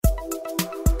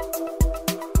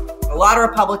lot of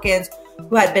Republicans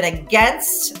who had been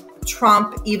against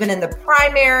Trump even in the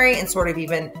primary and sort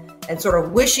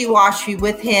of wishy-washy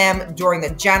with him during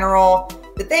the general,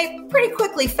 but they pretty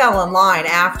quickly fell in line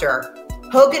after.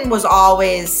 Hogan was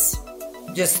always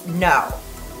just no.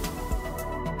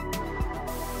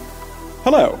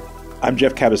 Hello, I'm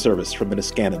Jeff Cabaservis from the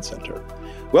Niskanen Center.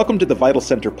 Welcome to the Vital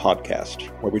Center podcast,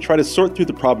 where we try to sort through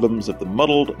the problems of the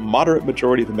muddled, moderate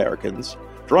majority of Americans,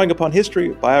 drawing upon history,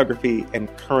 biography,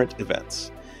 and current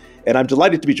events. And I'm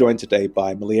delighted to be joined today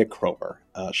by Mileah Kromer.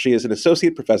 She is an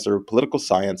associate professor of political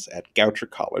science at Goucher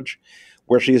College,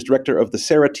 where she is director of the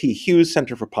Sarah T. Hughes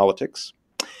Center for Politics.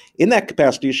 In that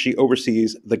capacity, she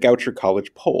oversees the Goucher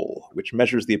College poll, which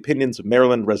measures the opinions of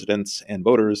Maryland residents and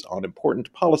voters on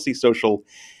important policy, social,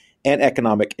 and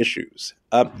economic issues.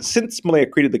 Since Mileah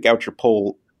created the Goucher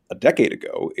poll a decade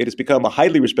ago, it has become a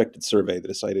highly respected survey that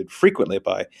is cited frequently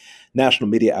by national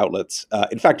media outlets.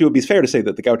 In fact, it would be fair to say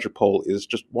that the Goucher poll is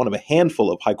just one of a handful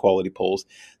of high-quality polls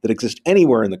that exist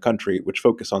anywhere in the country which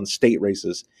focus on state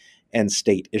races and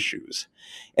state issues.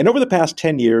 And over the past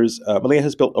 10 years, Mileah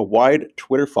has built a wide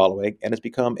Twitter following and has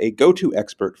become a go-to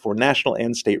expert for national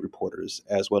and state reporters,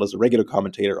 as well as a regular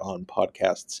commentator on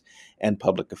podcasts and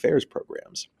public affairs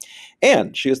programs.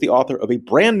 And she is the author of a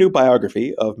brand new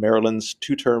biography of Maryland's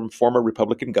two-term former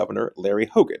Republican governor, Larry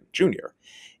Hogan Jr.,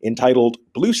 entitled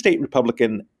Blue State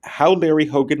Republican, How Larry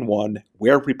Hogan Won,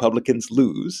 Where Republicans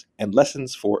Lose, and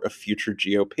Lessons for a Future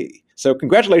GOP. So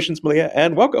congratulations, Mileah,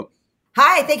 and welcome.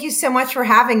 Hi, thank you so much for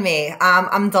having me.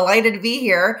 I'm delighted to be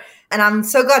here. And I'm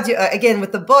so glad to, again,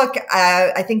 with the book,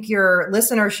 I think your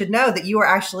listeners should know that you are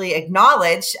actually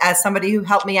acknowledged as somebody who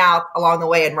helped me out along the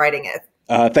way in writing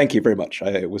it. Thank you very much.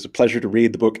 It was a pleasure to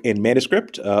read the book in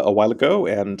manuscript a while ago,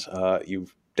 and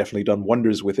you've definitely done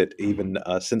wonders with it even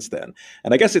since then.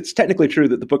 And I guess it's technically true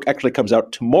that the book actually comes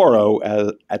out tomorrow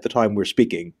at the time we're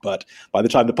speaking, but by the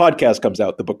time the podcast comes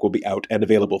out, the book will be out and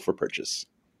available for purchase.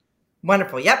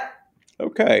 Wonderful. Yep.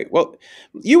 Okay. Well,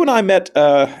 you and I met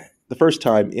the first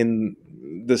time in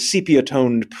the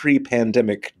sepia-toned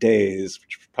pre-pandemic days,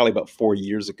 which was probably about 4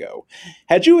 years ago.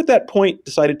 Had you at that point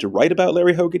decided to write about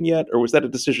Larry Hogan yet, or was that a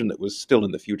decision that was still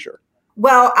in the future?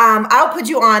 Well, I'll put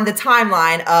you on the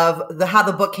timeline of how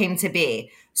the book came to be.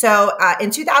 So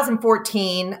in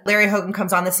 2014, Larry Hogan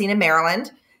comes on the scene in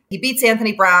Maryland. He beats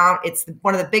Anthony Brown. It's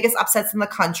one of the biggest upsets in the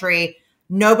country.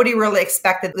 Nobody really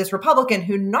expected this Republican,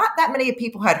 who not that many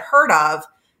people had heard of,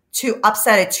 to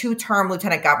upset a two-term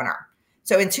lieutenant governor.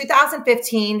 So in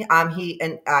 2015,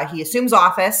 he assumes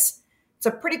office. It's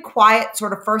a pretty quiet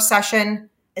sort of first session.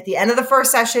 At the end of the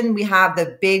first session, we have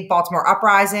the big Baltimore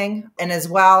uprising, and as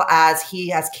well as he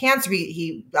has cancer.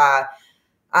 In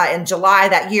July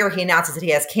that year, he announces that he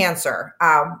has cancer.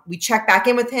 We check back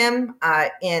in with him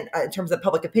in terms of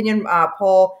public opinion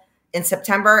poll in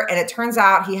September, and it turns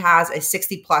out he has a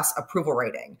 60-plus approval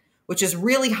rating, which is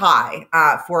really high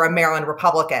for a Maryland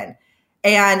Republican.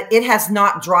 And it has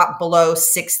not dropped below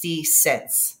 60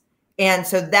 since. And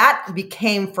so that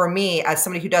became, for me, as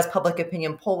somebody who does public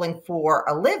opinion polling for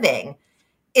a living,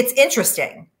 it's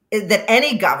interesting that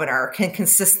any governor can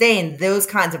sustain those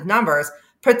kinds of numbers,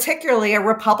 particularly a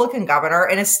Republican governor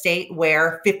in a state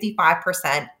where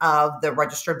 55% of the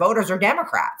registered voters are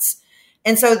Democrats.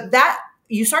 And so that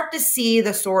you start to see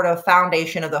the sort of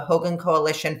foundation of the Hogan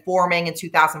coalition forming in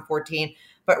 2014,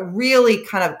 but really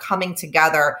kind of coming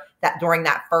together that during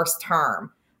that first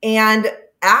term. And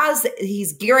as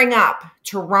he's gearing up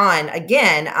to run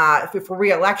again for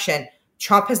re-election,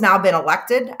 Trump has now been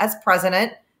elected as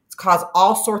president. It's caused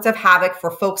all sorts of havoc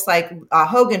for folks like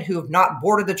Hogan who have not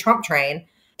boarded the Trump train.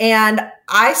 And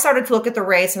I started to look at the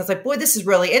race and I was like, boy, this is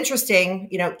really interesting.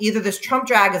 You know, either this Trump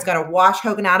drag is going to wash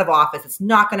Hogan out of office. It's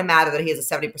not going to matter that he has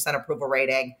a 70% approval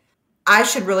rating. I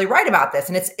should really write about this.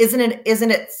 And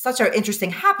isn't it such an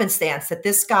interesting happenstance that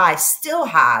this guy still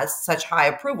has such high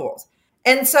approvals?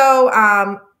 And so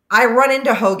I run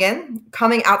into Hogan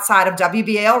coming outside of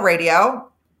WBAL radio.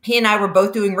 He and I were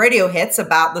both doing radio hits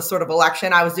about the sort of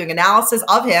election. I was doing analysis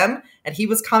of him, and he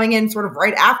was coming in sort of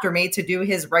right after me to do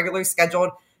his regularly scheduled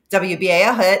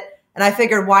WBAL hit. And I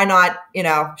figured, why not,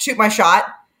 shoot my shot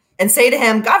and say to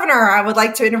him, Governor, I would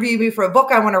like to interview you for a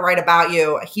book I want to write about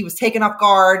you. He was taken off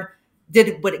guard,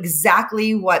 did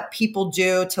exactly what people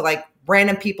do to like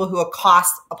random people who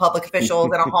accost a public official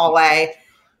in a hallway.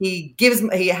 He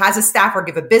has a staffer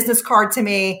give a business card to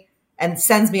me and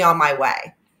sends me on my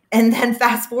way. And then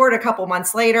fast forward a couple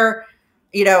months later,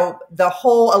 the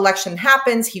whole election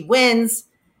happens, he wins.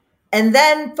 And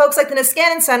then folks like the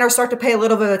Niskanen Center start to pay a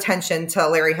little bit of attention to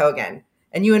Larry Hogan.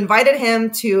 And you invited him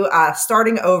to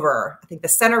Starting Over, I think the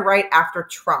center right after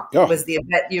Trump was the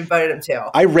event you invited him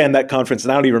to. I ran that conference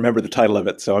and I don't even remember the title of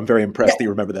it. So I'm very impressed that you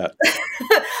remember that.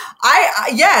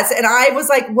 Yes. And I was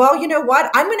like, well, you know what?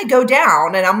 I'm going to go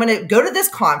down and I'm going to go to this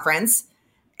conference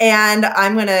and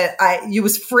it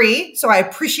was free. So I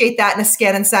appreciate that in a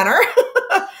Scannon Center.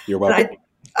 You're welcome.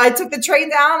 I took the train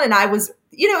down and I was,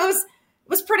 it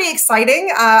was pretty exciting.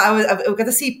 I got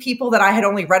to see people that I had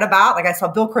only read about. Like I saw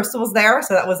Bill Kristol was there.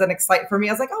 So that was an excitement for me.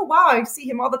 I was like, oh, wow, I see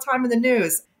him all the time in the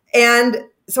news. And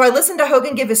so I listened to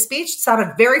Hogan give his speech. It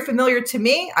sounded very familiar to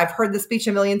me. I've heard the speech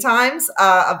a million times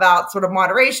about sort of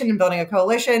moderation and building a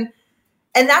coalition.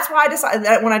 And that's why I decided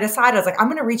that when I decided, I was like, I'm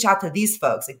going to reach out to these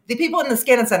folks. Like, the people in the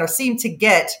Scannon Center seem to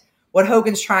get what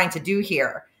Hogan's trying to do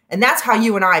here. And that's how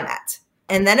you and I met.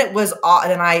 And then it was,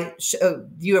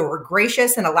 you were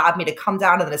gracious and allowed me to come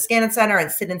down to the Scannon Center and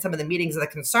sit in some of the meetings of the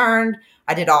Concerned.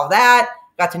 I did all that,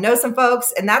 got to know some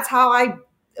folks. And that's how I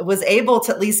was able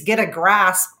to at least get a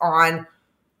grasp on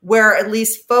where at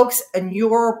least folks in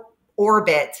your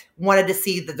orbit wanted to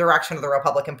see the direction of the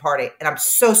Republican Party. And I'm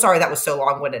so sorry that was so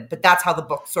long-winded, but that's how the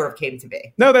book sort of came to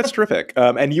be. No, that's terrific.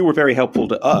 And you were very helpful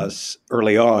to us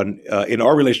early on in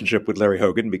our relationship with Larry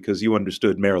Hogan because you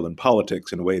understood Maryland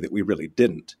politics in a way that we really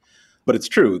didn't. But it's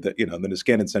true that, the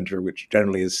Niskanen Center, which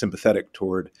generally is sympathetic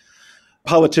toward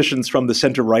politicians from the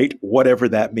center-right, whatever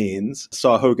that means,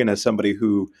 saw Hogan as somebody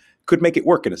who could make it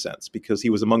work in a sense because he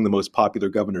was among the most popular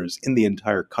governors in the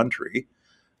entire country.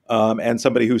 And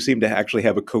somebody who seemed to actually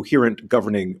have a coherent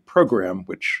governing program,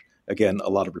 which, again, a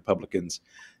lot of Republicans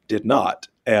did not.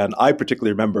 And I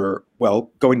particularly remember,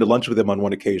 going to lunch with him on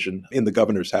one occasion in the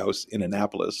governor's house in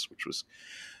Annapolis, which was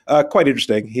quite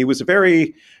interesting. He was a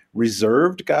very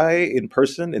reserved guy in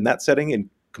person in that setting in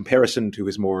comparison to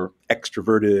his more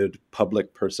extroverted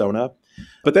public persona.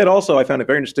 But then also I found it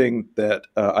very interesting that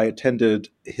I attended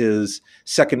his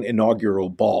second inaugural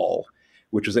ball,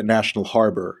 which was at National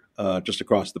Harbor, just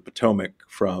across the Potomac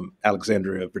from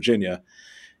Alexandria, Virginia.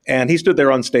 And he stood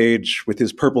there on stage with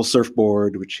his purple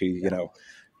surfboard, which he,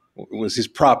 was his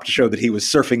prop to show that he was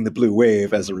surfing the blue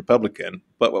wave as a Republican.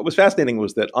 But what was fascinating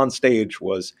was that on stage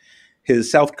was his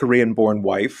South Korean-born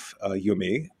wife,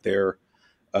 Yumi, their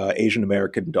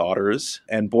Asian-American daughters,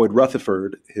 and Boyd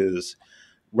Rutherford, his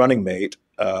running mate,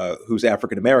 who's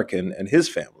African-American, and his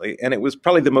family. And it was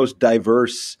probably the most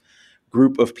diverse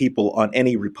group of people on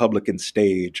any Republican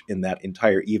stage in that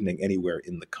entire evening anywhere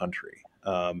in the country.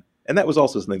 And that was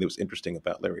also something that was interesting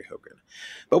about Larry Hogan.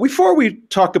 But before we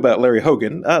talk about Larry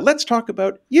Hogan, let's talk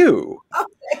about you.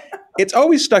 Okay. It's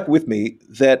always stuck with me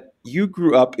that you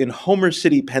grew up in Homer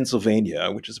City,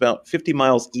 Pennsylvania, which is about 50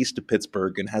 miles east of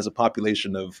Pittsburgh and has a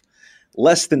population of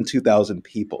less than 2,000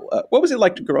 people. What was it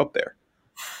like to grow up there?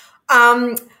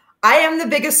 I am the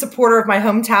biggest supporter of my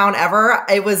hometown ever.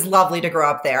 It was lovely to grow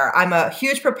up there. I'm a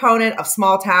huge proponent of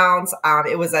small towns.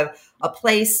 It was a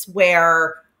place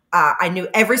where I knew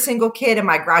every single kid in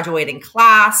my graduating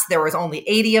class. There was only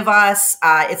 80 of us.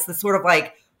 It's the sort of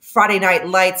like Friday Night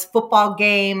Lights football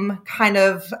game kind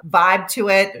of vibe to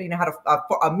it. Had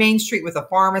a main street with a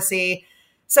pharmacy.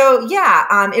 So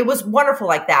yeah, it was wonderful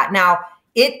like that. Now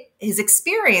it has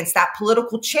experienced that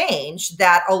political change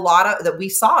that that we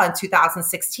saw in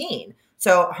 2016.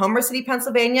 So Homer City,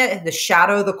 Pennsylvania, the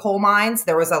shadow of the coal mines.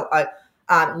 There was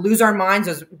Luzerne Mines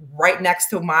was right next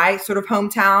to my sort of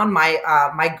hometown.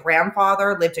 My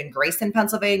grandfather lived in Grayston,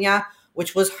 Pennsylvania,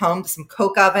 which was home to some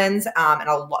coke ovens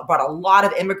and brought a lot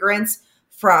of immigrants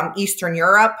from Eastern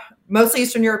Europe, mostly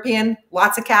Eastern European,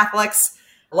 lots of Catholics,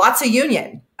 lots of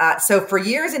Union. So for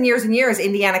years and years and years,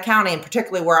 Indiana County, and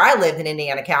particularly where I lived in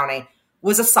Indiana County,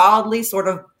 was a solidly sort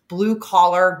of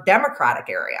blue-collar Democratic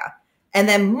area. And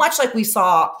then much like we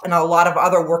saw in a lot of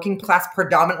other working class,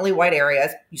 predominantly white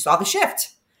areas, you saw the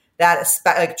shift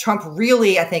that Trump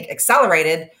really, I think,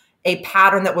 accelerated a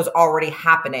pattern that was already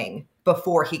happening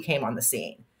before he came on the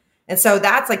scene. And so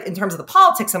that's like in terms of the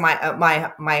politics of my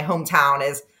hometown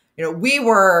is, we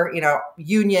were,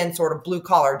 union sort of blue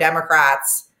collar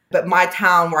Democrats, but my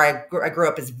town where I grew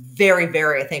up is very,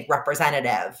 very, I think,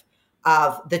 representative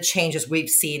of the changes we've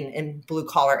seen in blue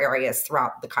collar areas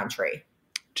throughout the country.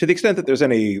 To the extent that there's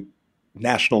any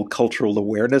national cultural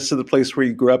awareness of the place where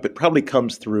you grew up, it probably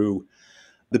comes through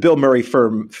the Bill Murray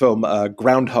film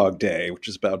Groundhog Day, which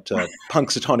is about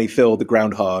Punxsutawney Phil, the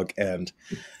groundhog, and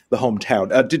the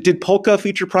hometown. Did polka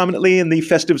feature prominently in the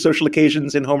festive social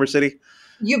occasions in Homer City?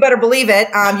 You better believe it.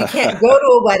 You can't go to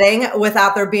a wedding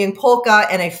without there being polka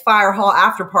and a fire hall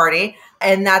after party.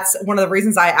 And that's one of the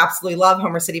reasons I absolutely love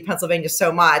Homer City, Pennsylvania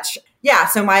so much. Yeah,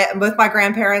 so both my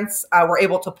grandparents were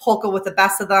able to polka with the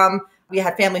best of them. We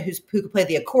had family who could play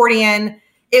the accordion.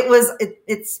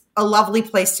 It's a lovely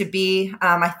place to be.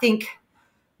 I think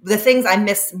the things I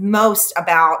miss most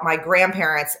about my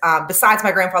grandparents, besides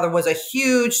my grandfather was a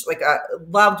huge, he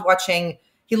loved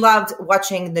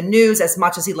watching the news as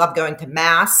much as he loved going to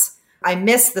mass. I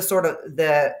miss the sort of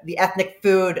the ethnic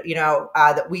food,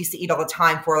 that we used to eat all the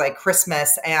time for like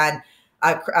Christmas and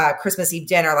Christmas Eve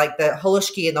dinner, like the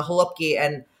halushki and the holupki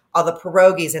and all the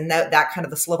pierogies and that kind of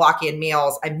the Slovakian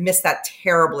meals. I miss that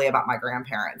terribly about my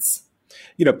grandparents.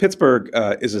 Pittsburgh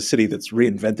is a city that's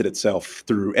reinvented itself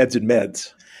through eds and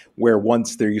meds, where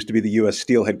once there used to be the U.S.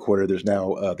 Steel headquarters, there's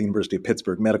now the University of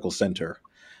Pittsburgh Medical Center.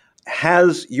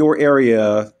 Has your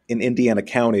area in Indiana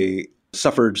County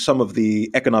suffered some of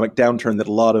the economic downturn that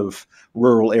a lot of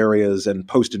rural areas and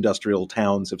post-industrial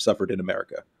towns have suffered in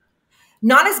America?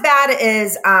 Not as bad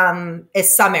as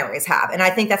some areas have. And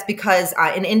I think that's because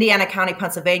in Indiana County,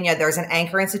 Pennsylvania, there's an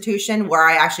anchor institution where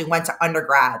I actually went to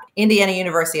undergrad, Indiana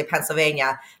University of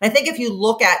Pennsylvania. And I think if you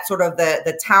look at sort of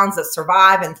the towns that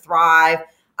survive and thrive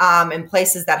in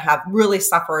places that have really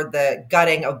suffered the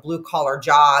gutting of blue collar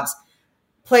jobs,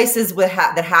 places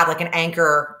that have like an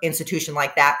anchor institution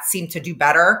like that seem to do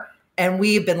better. And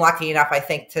we've been lucky enough, I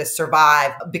think, to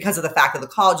survive because of the fact that the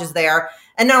college is there.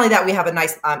 And not only that, we have a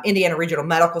nice Indiana Regional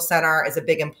Medical Center is a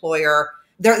big employer.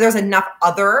 There's enough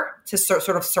other to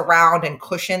sort of surround and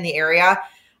cushion the area.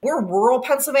 We're rural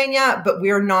Pennsylvania, but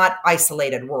we're not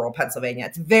isolated rural Pennsylvania.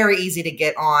 It's very easy to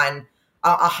get on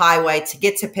a highway to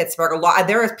get to Pittsburgh.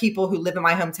 There are people who live in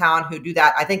my hometown who do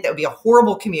that. I think that would be a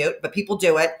horrible commute, but people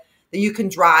do it, that you can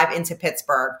drive into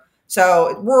Pittsburgh.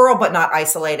 So rural, but not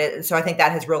isolated. So I think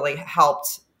that has really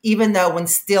helped, even though when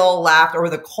steel left or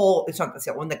when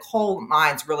the coal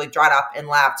mines really dried up and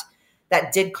left,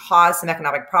 that did cause some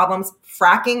economic problems.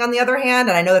 Fracking, on the other hand,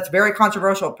 and I know that's very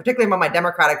controversial, particularly among my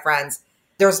Democratic friends,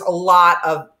 there's a lot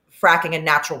of fracking and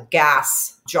natural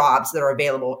gas jobs that are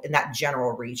available in that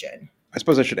general region. I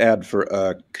suppose I should add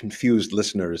for confused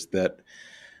listeners that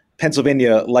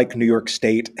Pennsylvania, like New York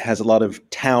State, has a lot of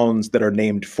towns that are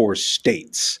named for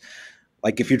states.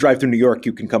 Like if you drive through New York,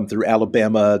 you can come through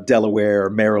Alabama, Delaware,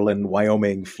 Maryland,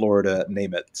 Wyoming, Florida,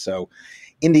 name it. So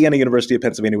Indiana University of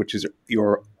Pennsylvania, which is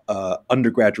your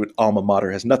undergraduate alma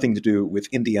mater, has nothing to do with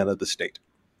Indiana, the state.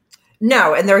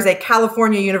 No, and there's a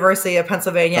California University of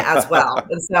Pennsylvania as well.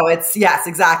 And so yes,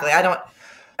 exactly.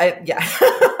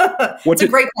 It's a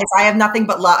great place. I have nothing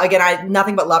but love. Again, I have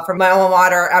nothing but love for my alma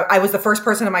mater. I was the first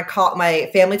person in my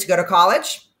family to go to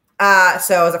college.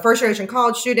 So as a first generation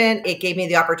college student, it gave me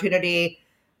the opportunity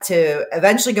to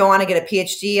eventually go on and get a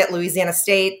PhD at Louisiana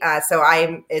State.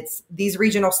 It's these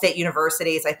regional state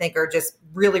universities, I think, are just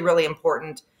really, really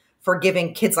important for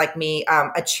giving kids like me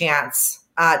a chance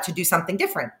to do something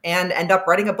different and end up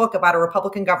writing a book about a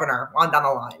Republican governor on down the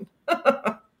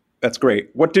line. That's great.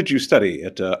 What did you study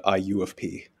at IU of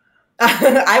P?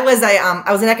 I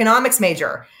was an economics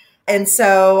major. And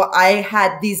so I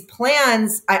had these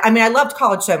plans. I loved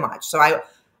college so much. So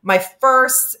my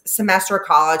first semester of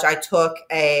college, I took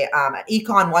an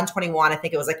Econ 121. I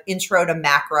think it was like intro to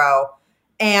macro.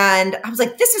 And I was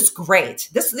like, this is great.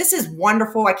 This is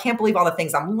wonderful. I can't believe all the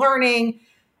things I'm learning.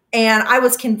 And I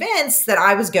was convinced that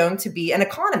I was going to be an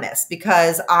economist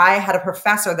because I had a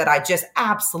professor that I just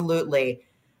absolutely,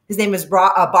 his name is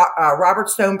Robert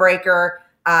Stonebreaker.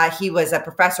 He was a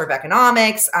professor of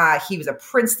economics. He was a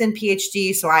Princeton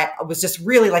PhD. So I was just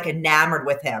really like enamored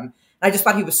with him. And I just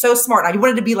thought he was so smart. I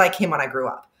wanted to be like him when I grew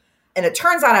up. And it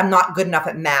turns out I'm not good enough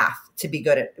at math to be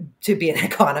an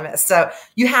economist. So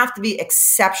you have to be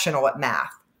exceptional at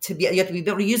math. You have to be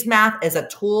able to use math as a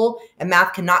tool, and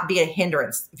math cannot be a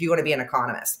hindrance if you want to be an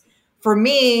economist. For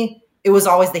me, it was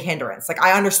always the hindrance. Like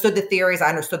I understood the theories, I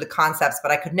understood the concepts,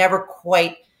 but I could never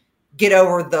quite get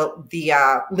over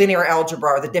the linear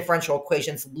algebra or the differential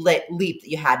equations leap that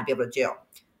you had to be able to do.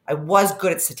 I was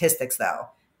good at statistics though.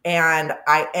 And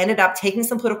I ended up taking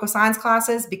some political science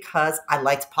classes because I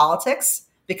liked politics,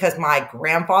 because my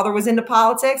grandfather was into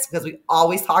politics, because we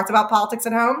always talked about politics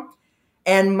at home.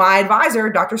 And my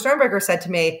advisor, Dr. Sternberger, said to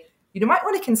me, you might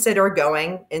want to consider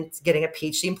going and getting a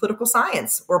PhD in political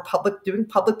science or doing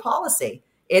public policy.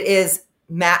 It is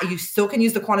you still can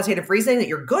use the quantitative reasoning that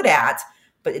you're good at,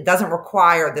 but it doesn't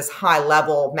require this high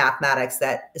level mathematics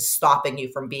that is stopping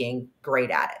you from being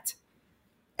great at it.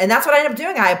 And that's what I ended up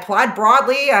doing. I applied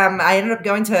broadly.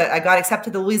 I got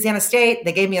accepted to Louisiana State.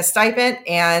 They gave me a stipend,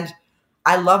 and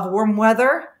I love warm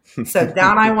weather. So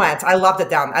down I went. I loved it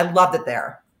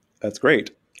there. That's great.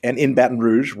 And in Baton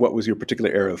Rouge, what was your particular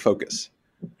area of focus?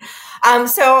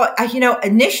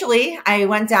 Initially I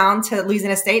went down to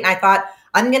Louisiana State and I thought,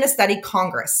 I'm going to study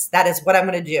Congress. That is what I'm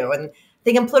going to do. And I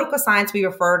think in political science, we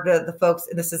refer to the folks,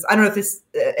 and this is, I don't know if this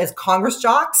as Congress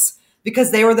jocks,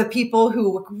 because they were the people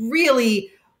who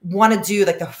really want to do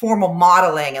like the formal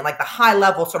modeling and like the high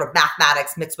level sort of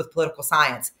mathematics mixed with political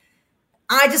science.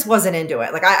 I just wasn't into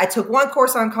it. Like I took one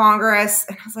course on Congress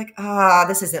and I was like,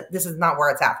 this is not where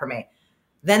it's at for me.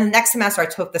 Then the next semester I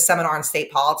took the seminar on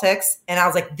state politics and I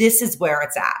was like, this is where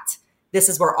it's at. This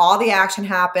is where all the action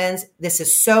happens. This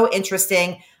is so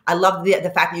interesting. I love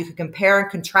the fact that you could compare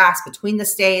and contrast between the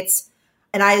states.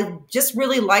 And I just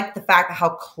really liked the fact that how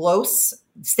close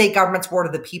state governments were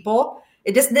to the people.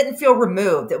 It just didn't feel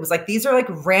removed. It was like, these are like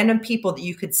random people that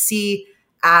you could see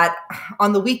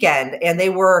on the weekend, and they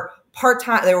were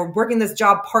part-time. They were working this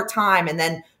job part-time and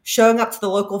then showing up to the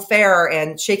local fair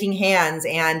and shaking hands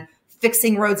and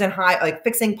fixing roads and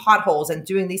fixing potholes and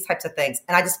doing these types of things.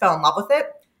 And I just fell in love with it.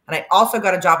 And I also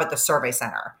got a job at the Survey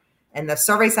Center. And the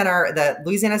Survey Center, the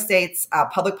Louisiana State's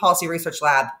Public Policy Research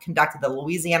Lab, conducted the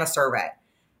Louisiana Survey.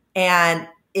 And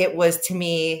it was, to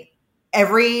me,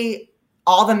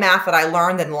 all the math that I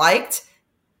learned and liked,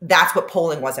 that's what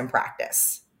polling was in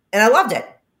practice. And I loved it.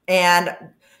 And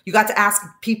you got to ask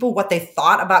people what they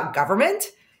thought about government.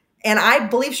 And I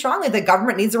believe strongly that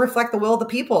government needs to reflect the will of the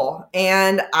people.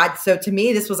 And so to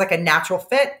me, this was like a natural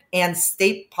fit. And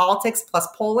state politics plus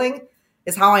polling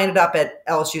is how I ended up at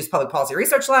LSU's Public Policy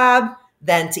Research Lab,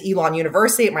 then to Elon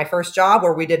University at my first job,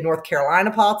 where we did North Carolina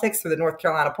politics through the North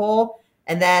Carolina poll.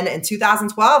 And then in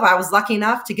 2012, I was lucky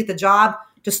enough to get the job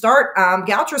to start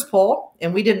Goucher's poll.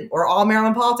 And we're all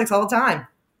Maryland politics all the time.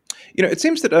 You know, it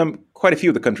seems that quite a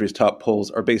few of the country's top polls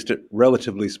are based at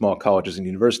relatively small colleges and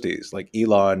universities, like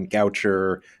Elon,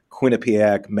 Goucher,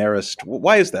 Quinnipiac, Marist.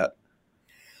 Why is that?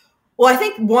 Well,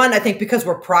 I think because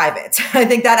we're private, I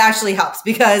think that actually helps,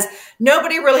 because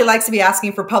nobody really likes to be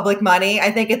asking for public money.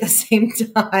 I think at the same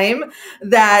time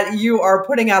that you are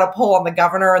putting out a poll on the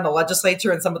governor and the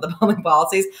legislature and some of the public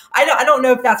policies. I don't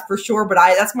know if that's for sure, but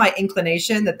that's my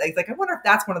inclination that I wonder if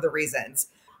that's one of the reasons.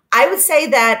 I would say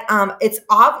that it's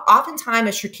oftentimes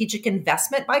a strategic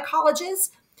investment by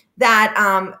colleges that,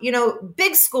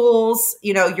 big schools,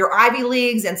 your Ivy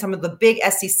Leagues and some of the big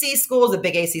SEC schools, the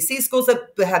big ACC schools that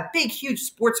have big, huge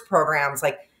sports programs,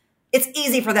 like it's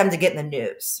easy for them to get in the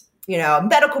news, a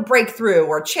medical breakthrough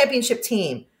or a championship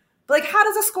team. But like, how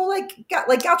does a school like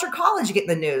Goucher College get in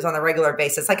the news on a regular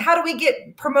basis? Like, how do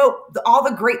we promote all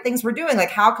the great things we're doing?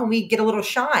 Like, how can we get a little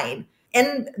shine?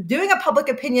 And doing a public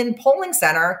opinion polling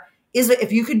center is,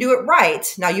 if you can do it right,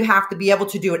 now you have to be able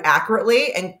to do it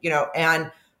accurately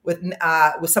and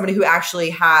with somebody who actually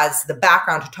has the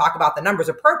background to talk about the numbers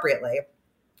appropriately.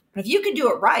 But if you can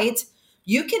do it right,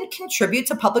 you can contribute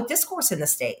to public discourse in the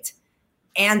state.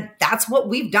 And that's what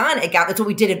we've done. That's what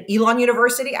we did at Elon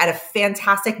University. I had a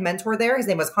fantastic mentor there. His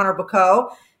name was Hunter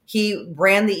Bacot. He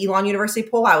ran the Elon University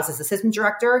poll. I was his assistant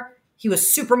director. He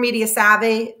was super media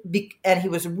savvy, and he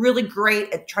was really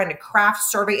great at trying to craft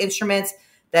survey instruments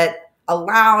that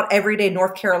allowed everyday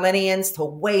North Carolinians to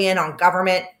weigh in on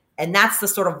government. And that's the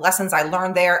sort of lessons I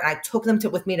learned there. And I took them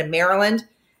with me to Maryland.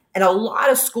 And a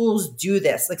lot of schools do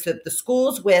this. Like, so the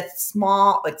schools with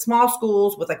small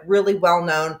schools with like really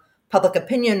well-known public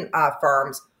opinion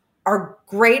firms are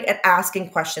great at asking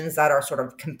questions that are sort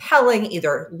of compelling,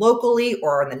 either locally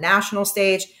or on the national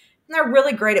stage. And they're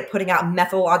really great at putting out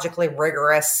methodologically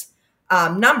rigorous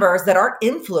numbers that aren't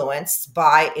influenced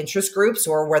by interest groups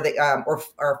or where they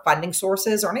or funding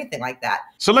sources or anything like that.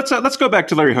 So let's go back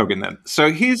to Larry Hogan then. So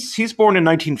he's born in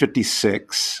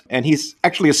 1956, and he's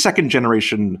actually a second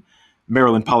generation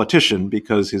Maryland politician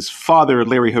because his father,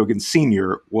 Larry Hogan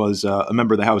Sr., was a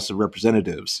member of the House of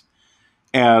Representatives,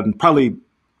 and probably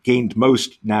gained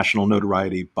most national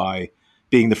notoriety by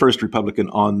being the first Republican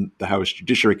on the House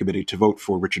Judiciary Committee to vote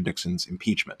for Richard Nixon's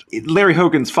impeachment. Larry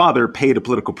Hogan's father paid a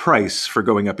political price for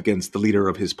going up against the leader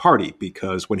of his party,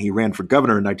 because when he ran for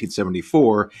governor in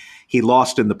 1974, he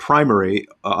lost in the primary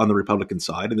on the Republican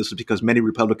side. And this was because many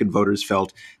Republican voters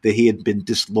felt that he had been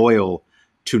disloyal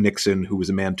to Nixon, who was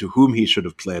a man to whom he should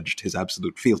have pledged his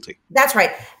absolute fealty. That's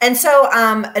right. And so,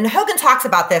 and Hogan talks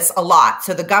about this a lot.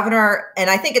 So the governor, and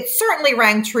I think it certainly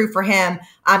rang true for him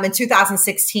in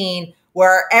 2016,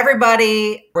 where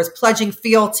everybody was pledging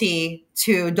fealty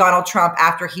to Donald Trump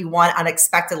after he won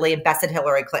unexpectedly and bested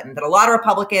Hillary Clinton. That a lot of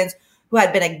Republicans who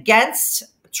had been against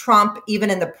Trump, even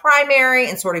in the primary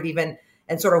and sort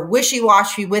of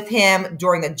wishy-washy with him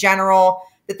during the general,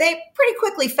 that they pretty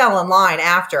quickly fell in line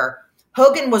after.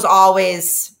 Hogan was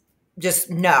always just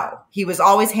no. He was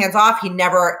always hands off. He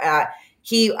never,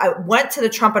 he went to the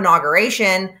Trump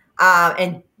inauguration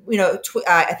and,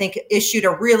 I think issued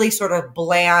a really sort of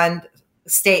bland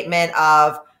statement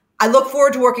of, I look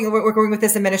forward to working with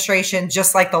this administration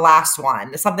just like the last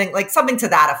one, something to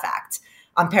that effect.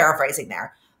 I'm paraphrasing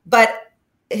there. But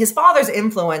his father's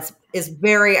influence is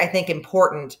very, I think,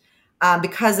 important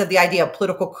because of the idea of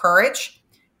political courage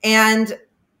and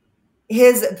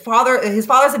his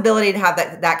father's ability to have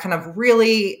that kind of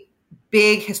really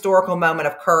big historical moment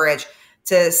of courage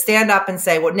to stand up and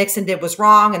say what Nixon did was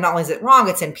wrong. And not only is it wrong,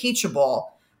 it's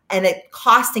impeachable. And it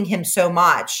costing him so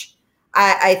much.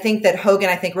 I think that Hogan,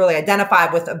 really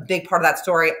identified with a big part of that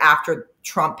story after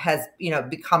Trump has,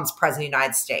 becomes president of the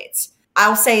United States.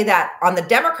 I'll say that on the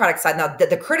Democratic side, now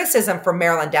the criticism from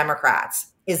Maryland Democrats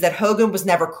is that Hogan was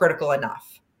never critical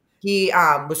enough. He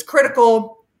was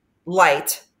critical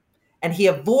light, and he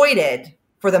avoided,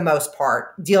 for the most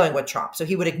part, dealing with Trump. So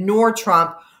he would ignore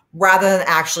Trump rather than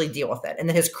actually deal with it. And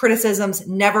then his criticisms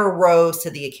never rose to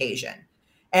the occasion.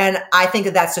 And I think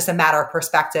that that's just a matter of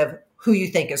perspective, who you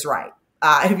think is right.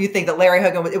 If you think that Larry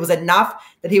Hogan, it was enough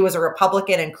that he was a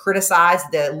Republican and criticized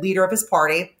the leader of his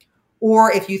party,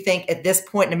 or if you think at this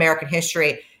point in American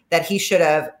history that he should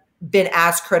have been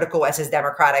as critical as the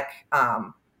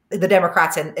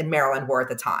Democrats in Maryland were at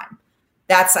the time.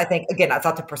 That's, I think, again, that's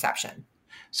not the perception.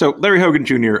 So Larry Hogan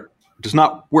Jr. does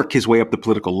not work his way up the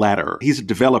political ladder. He's a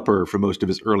developer for most of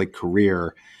his early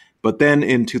career. But then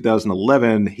in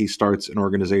 2011, he starts an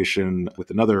organization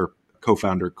with another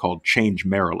co-founder called Change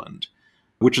Maryland,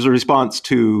 which is a response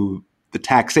to the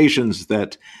taxations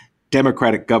that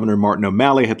Democratic Governor Martin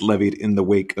O'Malley had levied in the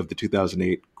wake of the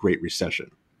 2008 Great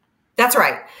Recession. That's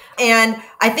right. And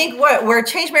I think where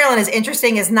Change Maryland is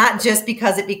interesting is not just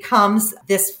because it becomes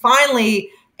this finally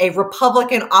a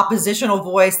Republican oppositional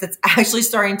voice that's actually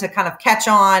starting to kind of catch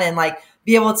on and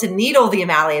be able to needle the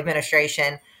O'Malley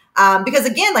administration. Because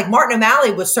again, Martin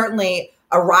O'Malley was certainly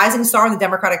a rising star in the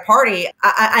Democratic Party.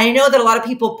 I know that a lot of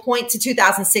people point to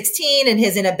 2016 and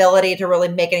his inability to really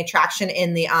make any traction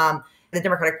in the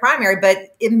Democratic primary.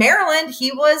 But in Maryland,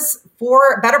 he was,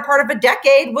 for a better part of a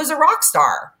decade, was a rock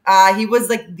star. He was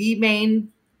the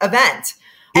main event.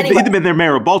 Anyway, he'd been their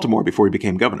mayor of Baltimore before he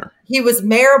became governor. He was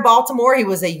mayor of Baltimore. He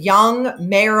was a young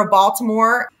mayor of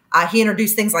Baltimore. He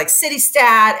introduced things like City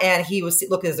Stat, and he was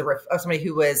looked as somebody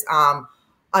who was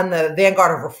on the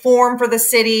vanguard of reform for the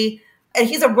city. And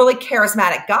he's a really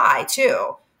charismatic guy,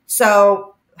 too.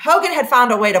 So Hogan had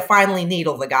found a way to finally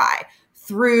needle the guy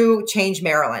through Change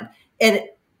Maryland. And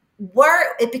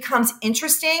where it becomes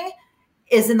interesting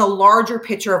is in the larger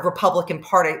picture of Republican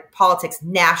politics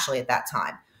nationally at that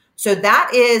time. So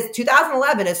that is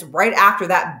 2011 is right after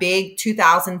that big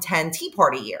 2010 Tea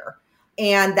Party year.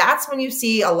 And that's when you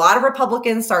see a lot of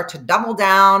Republicans start to double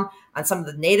down on some of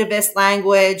the nativist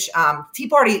language. Tea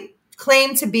Party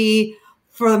claimed to be,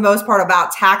 for the most part,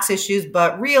 about tax issues,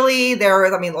 but really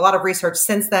a lot of research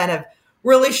since then have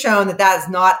really shown that that is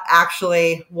not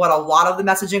actually what a lot of the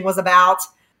messaging was about.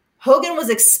 Hogan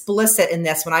was explicit in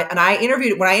this when I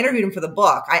interviewed him for the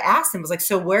book. I asked him,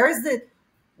 so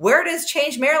where does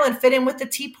Change Maryland fit in with the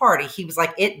Tea Party? He was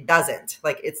like, it doesn't.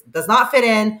 It does not fit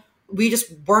in. We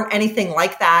just weren't anything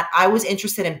like that. I was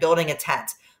interested in building a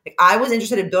tent. I was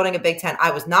interested in building a big tent.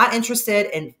 I was not interested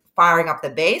in firing up the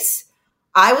base.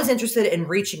 I was interested in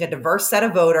reaching a diverse set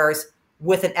of voters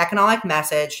with an economic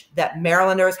message that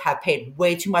Marylanders have paid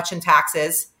way too much in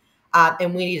taxes,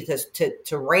 and we needed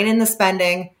to rein in the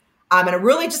spending, and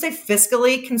really just a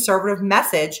fiscally conservative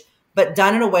message, but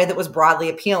done in a way that was broadly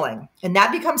appealing. And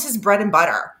that becomes his bread and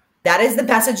butter. That is the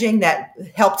messaging that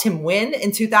helped him win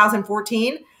in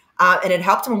 2014, and it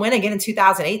helped him win again in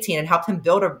 2018, and helped him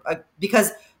build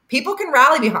because people can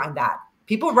rally behind that.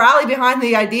 People rally behind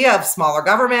the idea of smaller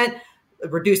government,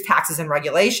 reduced taxes and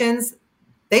regulations.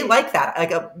 They like that.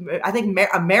 I think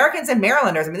Americans and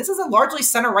Marylanders, this is a largely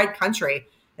center-right country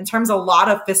in terms of a lot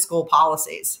of fiscal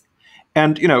policies.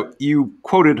 And, you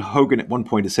quoted Hogan at one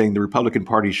point as saying the Republican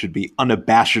Party should be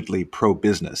unabashedly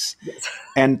pro-business. Yes.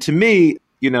 And to me,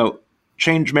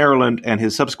 Change Maryland and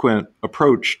his subsequent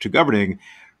approach to governing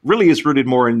really is rooted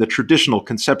more in the traditional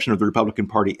conception of the Republican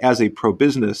Party as a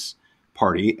pro-business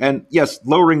party. And yes,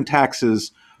 lowering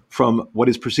taxes from what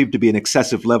is perceived to be an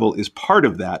excessive level is part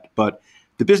of that. But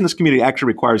the business community actually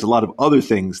requires a lot of other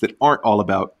things that aren't all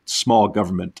about small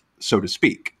government, so to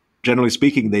speak. Generally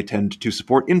speaking, they tend to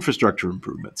support infrastructure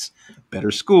improvements, better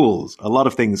schools, a lot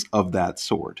of things of that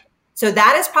sort. So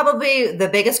that is probably the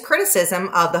biggest criticism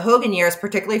of the Hogan years,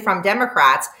 particularly from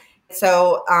Democrats.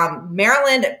 So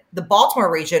Maryland, the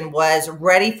Baltimore region, was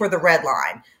ready for the red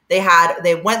line.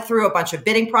 They went through a bunch of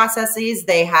bidding processes.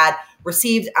 They had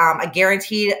received a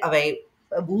guarantee of a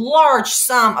large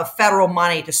sum of federal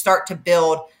money to start to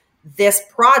build this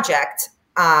project,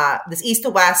 this east to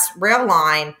west rail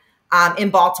line in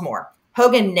Baltimore.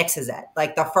 Hogan nixes it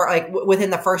within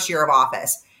the first year of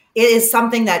office. It is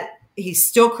something that he's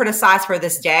still criticized for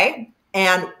this day.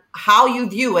 And how you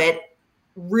view it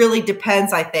really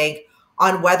depends, I think,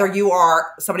 on whether you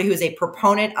are somebody who is a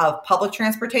proponent of public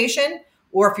transportation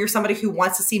or if you're somebody who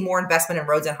wants to see more investment in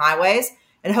roads and highways.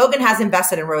 And Hogan has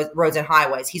invested in roads and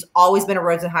highways. He's always been a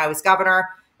roads and highways governor.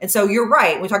 And so you're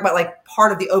right. We talk about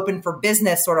part of the open for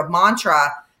business sort of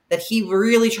mantra that he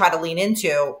really tried to lean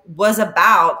into was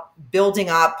about building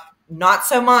up, not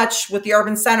so much with the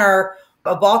urban center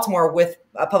of Baltimore with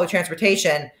public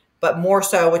transportation, but more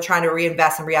so with trying to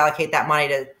reinvest and reallocate that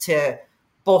money to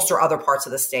bolster other parts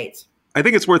of the state. I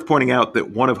think it's worth pointing out that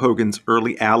one of Hogan's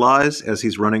early allies, as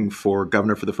he's running for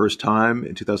governor for the first time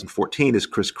in 2014, is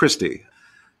Chris Christie,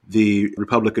 the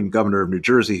Republican governor of New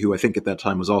Jersey, who I think at that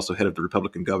time was also head of the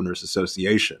Republican Governors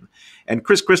Association. And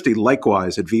Chris Christie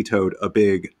likewise had vetoed a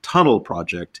big tunnel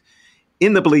project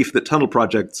in the belief that tunnel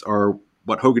projects are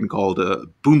what Hogan called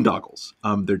boondoggles.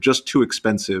 They're just too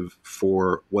expensive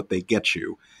for what they get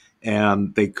you.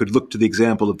 And they could look to the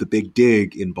example of the Big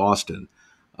Dig in Boston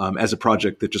as a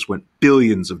project that just went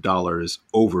billions of dollars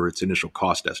over its initial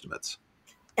cost estimates.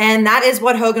 And that is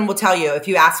what Hogan will tell you. If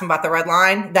you ask him about the red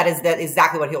line, that is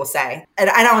exactly what he will say. And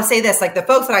I want to say this, the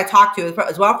folks that I talked to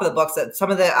as well for the books, that some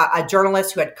of the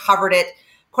journalists who had covered it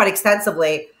quite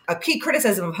extensively, a key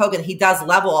criticism of Hogan he does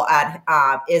level at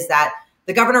is that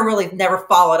the governor really never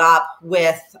followed up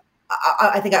with,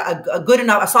 I think,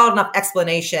 a solid enough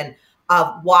explanation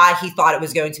of why he thought it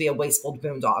was going to be a wasteful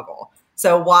boondoggle.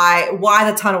 So why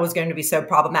the tunnel was going to be so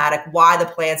problematic, why the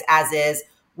plans as is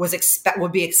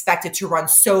would be expected to run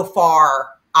so far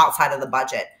outside of the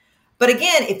budget. But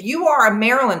again, if you are a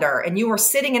Marylander and you are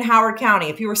sitting in Howard County,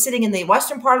 if you were sitting in the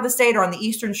western part of the state or on the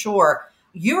eastern shore,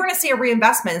 you're going to see a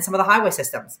reinvestment in some of the highway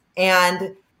systems.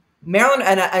 And Maryland,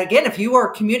 and again, if you are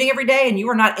commuting every day and you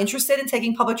are not interested in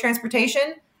taking public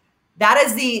transportation, that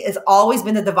has always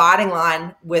been the dividing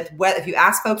line with if you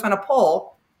ask folks on a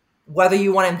poll whether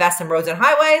you want to invest in roads and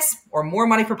highways or more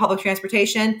money for public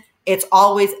transportation. It's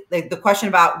always the question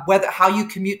about how you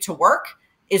commute to work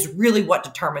is really what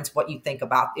determines what you think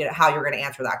about how you're going to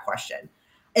answer that question.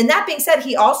 And that being said,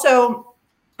 he also,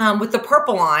 with the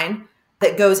purple line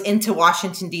that goes into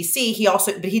Washington, D.C.,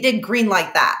 he did green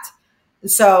light that.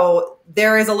 So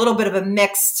there is a little bit of a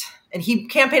mixed, and he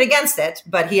campaigned against it,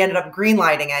 but he ended up green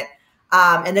lighting it.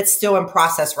 And it's still in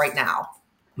process right now,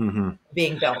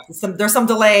 being built. There's some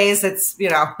delays.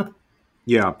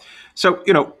 Yeah. So,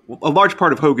 a large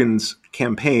part of Hogan's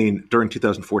campaign during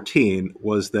 2014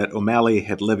 was that O'Malley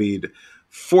had levied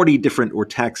 40 different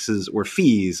taxes or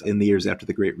fees in the years after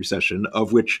the Great Recession,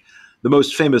 of which the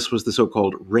most famous was the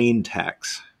so-called rain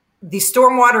tax. The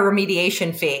stormwater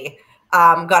remediation fee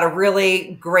got a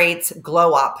really great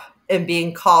glow up in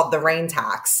being called the rain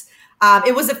tax.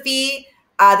 It was a fee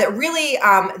that really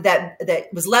that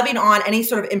was levied on any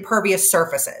sort of impervious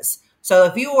surfaces. So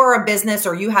if you were a business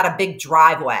or you had a big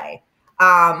driveway,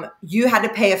 you had to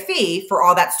pay a fee for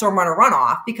all that stormwater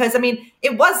runoff because,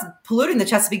 it was polluting the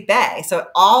Chesapeake Bay. So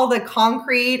all the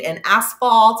concrete and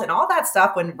asphalt and all that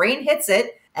stuff, when rain hits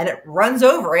it and it runs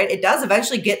over it, it does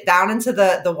eventually get down into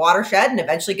the watershed and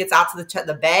eventually gets out to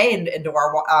the bay and into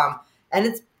our and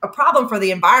it's a problem for the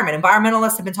environment.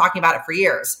 Environmentalists have been talking about it for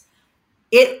years.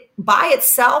 It by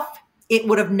itself, it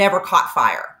would have never caught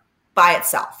fire by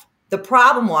itself. The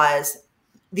problem was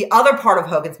the other part of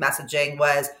Hogan's messaging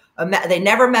was they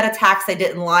never met a tax they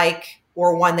didn't like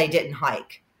or one they didn't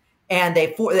hike. And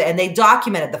they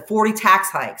documented the 40 tax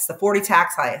hikes.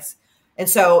 And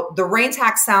so the rain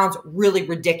tax sounds really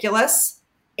ridiculous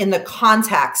in the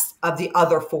context of the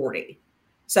other 40.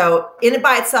 So in it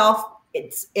by itself,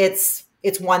 it's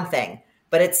one thing,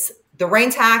 but it's the rain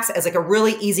tax as a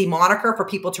really easy moniker for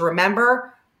people to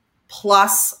remember,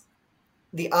 plus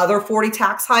the other 40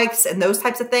 tax hikes and those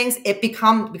types of things. It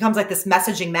becomes like this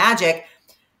messaging magic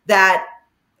that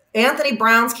Anthony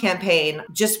Brown's campaign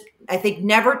just, I think,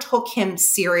 never took him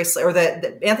seriously, or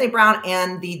the Anthony Brown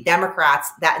and the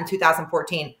Democrats that in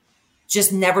 2014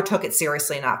 just never took it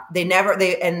seriously enough.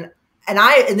 And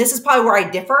this is probably where I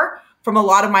differ from a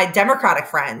lot of my Democratic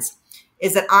friends,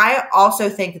 is that I also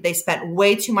think that they spent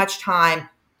way too much time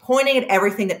pointing at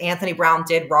everything that Anthony Brown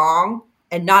did wrong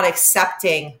and not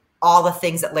accepting all the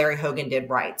things that Larry Hogan did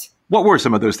right. What were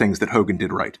some of those things that Hogan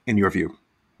did right, in your view?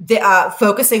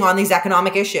 Focusing on these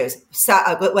economic issues,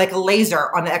 like a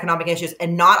laser on the economic issues,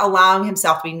 and not allowing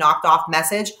himself to be knocked off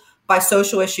message by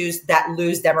social issues that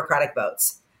lose Democratic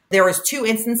votes. There was 2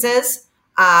 instances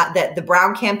that the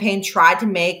Brown campaign tried to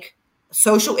make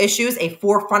social issues a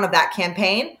forefront of that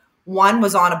campaign. One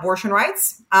was on abortion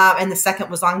rights, and the second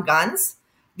was on guns.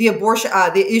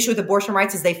 the issue with abortion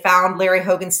rights is they found Larry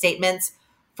Hogan's statements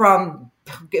from,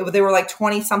 they were like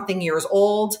 20 something years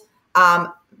old.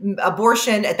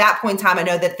 Abortion at that point in time, I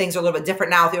know that things are a little bit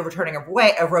different now with the overturning of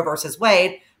Roe versus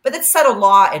Wade, but it's settled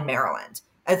law in Maryland.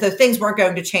 And so things weren't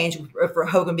going to change if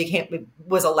Hogan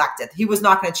was elected. He was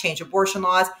not going to change abortion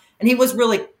laws. And he was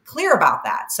really clear about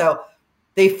that. So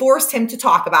they forced him to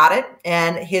talk about it.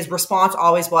 And his response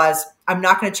always was, I'm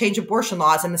not going to change abortion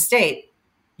laws in the state.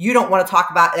 You don't want to talk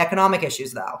about economic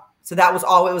issues, though. So that was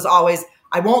all. It was always,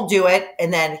 I won't do it.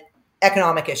 And then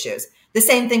economic issues. The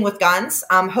same thing with guns.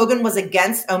 Hogan was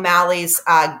against O'Malley's,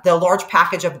 the large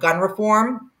package of gun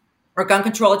reform or gun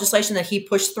control legislation that he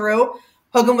pushed through.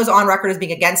 Hogan was on record as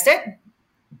being against it.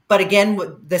 But again,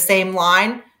 with the same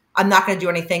line, I'm not going to do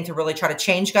anything to really try to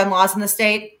change gun laws in the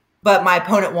state, but my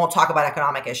opponent won't talk about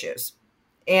economic issues.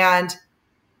 And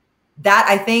that,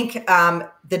 I think,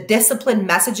 the disciplined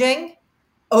messaging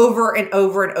over and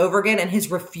over and over again, and his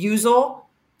refusal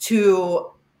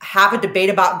to have a debate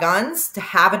about guns, to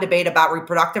have a debate about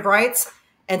reproductive rights,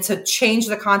 and to change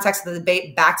the context of the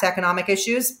debate back to economic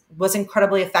issues was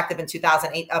incredibly effective in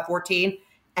 2014.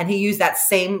 And he used that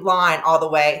same line all the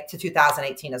way to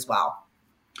 2018 as well.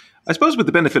 I suppose with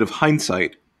the benefit of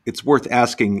hindsight, it's worth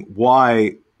asking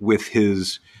why, with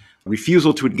his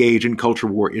refusal to engage in culture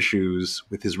war issues,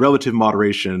 with his relative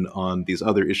moderation on these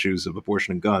other issues of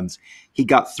abortion and guns, he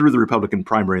got through the Republican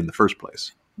primary in the first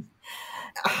place.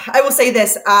 I will say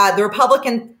this, the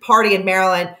Republican Party in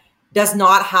Maryland does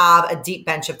not have a deep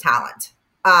bench of talent.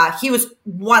 He was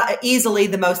easily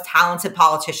the most talented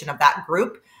politician of that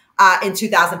group in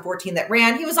 2014 that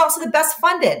ran. He was also the best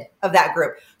funded of that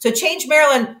group. So Change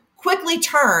Maryland quickly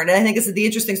turned, and I think this is the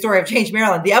interesting story of Change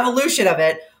Maryland. The evolution of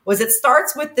it was it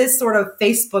starts with this sort of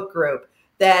Facebook group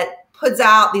that puts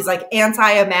out these like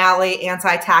anti-O'Malley,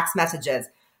 anti-tax messages.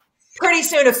 Pretty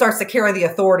soon it starts to carry the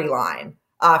authority line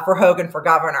for Hogan for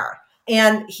governor.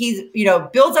 And he,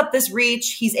 builds up this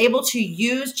reach. He's able to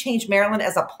use Change Maryland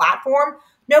as a platform.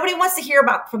 Nobody wants to hear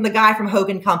from the guy from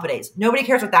Hogan Companies. Nobody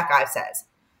cares what that guy says.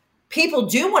 People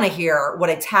do want to hear what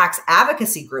a tax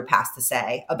advocacy group has to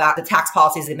say about the tax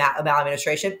policies of the O'Malley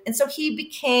administration. And so he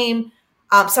became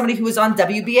somebody who was on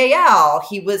WBAL.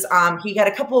 He had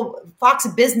a couple Fox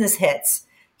Business hits.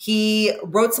 He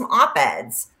wrote some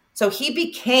op-eds. So he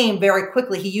became very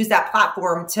quickly, he used that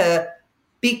platform to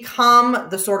become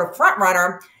the sort of front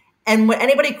runner. And when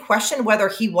anybody questioned whether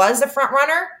he was a front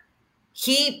runner,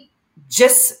 he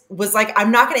just was like,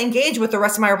 I'm not going to engage with the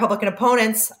rest of my Republican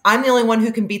opponents. I'm the only one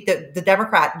who can beat the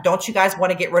Democrat. Don't you guys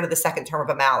want to get rid of the second term of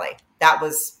O'Malley? That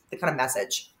was the kind of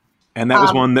message. And that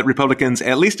was one that Republicans,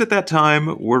 at least at that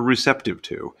time, were receptive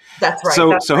to. That's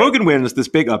right. So Hogan wins this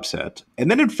big upset.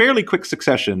 And then in fairly quick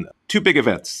succession, two big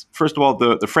events. First of all,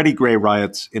 the Freddie Gray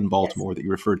riots in Baltimore that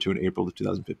you referred to in April of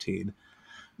 2015,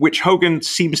 which Hogan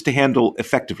seems to handle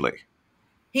effectively.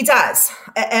 He does.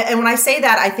 And when I say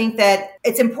that, I think that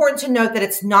it's important to note that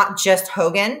it's not just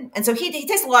Hogan. And so he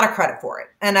takes a lot of credit for it.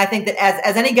 And I think that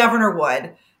as any governor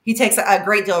would, he takes a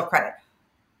great deal of credit.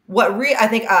 I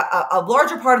think a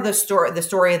larger part of the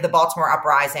story of the Baltimore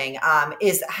uprising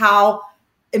is how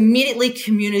immediately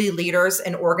community leaders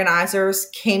and organizers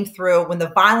came through when the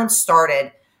violence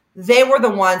started. They were the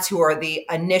ones who are the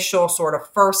initial sort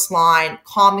of first line,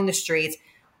 calming the streets,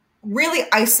 really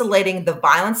isolating the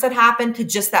violence that happened to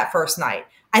just that first night.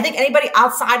 I think anybody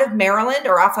outside of Maryland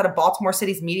or outside of Baltimore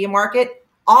City's media market,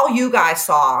 all you guys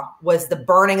saw was the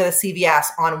burning of the CVS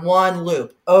on one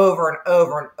loop over and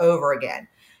over and over again.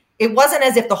 It wasn't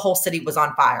as if the whole city was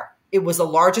on fire. It was the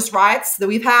largest riots that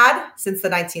we've had since the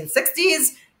 1960s.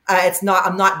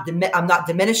 I'm not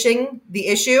diminishing the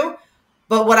issue,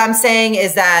 but what I'm saying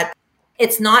is that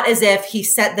it's not as if he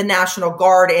sent the National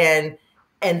Guard in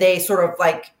and they sort of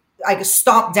like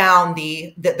stomped down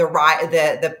the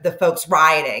folks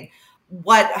rioting.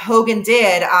 What Hogan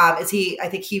did is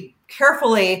he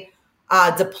carefully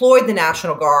deployed the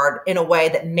National Guard in a way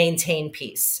that maintained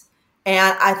peace.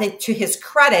 And I think to his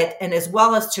credit, and as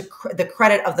well as to the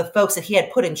credit of the folks that he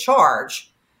had put in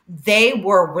charge, the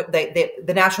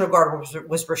National Guard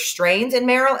was restrained in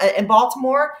Maryland, in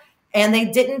Baltimore, and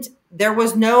there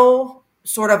was no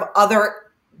sort of other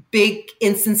big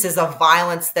instances of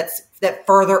violence that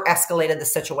further escalated the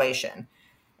situation.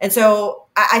 And so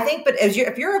I think, but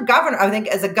if you're a governor, I think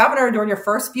as a governor during your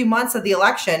first few months of the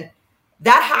election,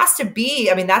 that has to be,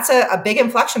 that's a big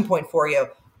inflection point for you.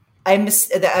 A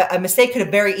mistake could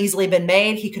have very easily been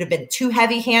made. He could have been too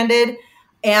heavy-handed.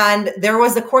 And there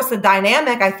was, of course, the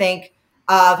dynamic, I think,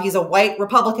 of he's a white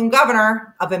Republican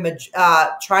governor of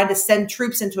trying to send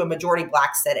troops into a majority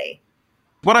black city.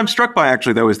 What I'm struck by,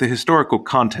 actually, though, is the historical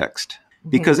context.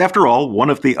 Because after all, one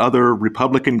of the other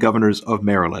Republican governors of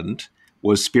Maryland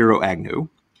was Spiro Agnew.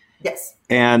 Yes.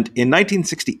 And in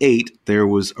 1968, there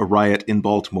was a riot in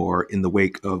Baltimore in the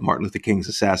wake of Martin Luther King's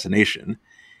assassination.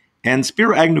 And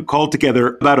Spiro Agnew called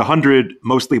together about 100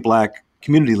 mostly Black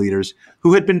community leaders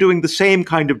who had been doing the same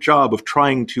kind of job of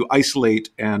trying to isolate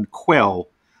and quell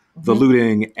the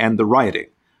looting and the rioting.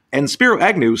 And Spiro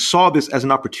Agnew saw this as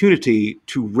an opportunity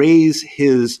to raise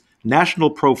his national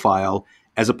profile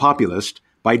as a populist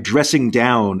by dressing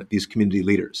down these community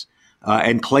leaders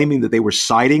and claiming that they were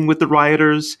siding with the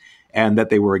rioters and that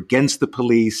they were against the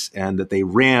police and that they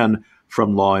ran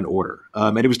from law and order.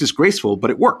 And it was disgraceful,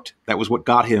 but it worked. That was what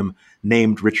got him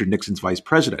named Richard Nixon's vice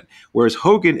president. Whereas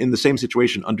Hogan, in the same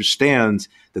situation, understands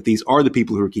that these are the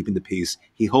people who are keeping the peace.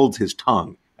 He holds his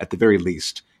tongue, at the very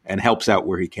least, and helps out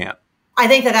where he can. I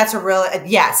think that's a real,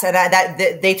 yes, and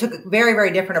that they took very,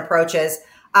 very different approaches.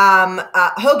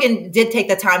 Hogan did take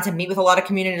the time to meet with a lot of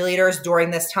community leaders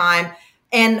during this time.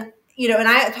 And, and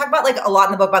I talk about a lot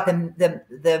in the book about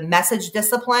the message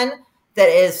discipline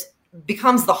that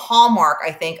becomes the hallmark,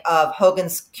 I think, of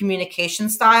Hogan's communication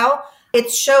style.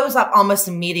 It shows up almost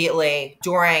immediately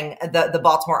during the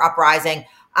Baltimore uprising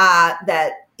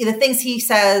that the things he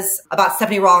says about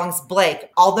Stephanie Rawlings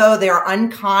Blake, although they are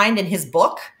unkind in his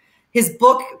book, he's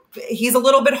a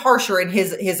little bit harsher in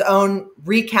his own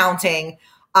recounting,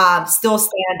 Still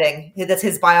Standing. That's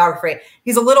his biography.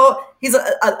 He's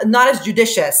not as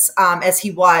judicious as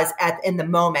he was in the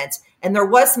moment. And there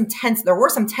were some tense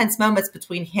moments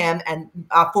between him and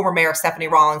former Mayor Stephanie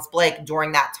Rawlings Blake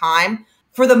during that time.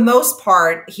 For the most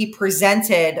part, he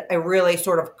presented a really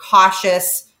sort of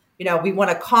cautious, we want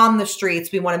to calm the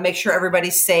streets. We want to make sure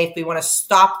everybody's safe. We want to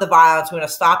stop the violence. We want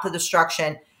to stop the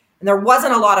destruction. And there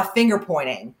wasn't a lot of finger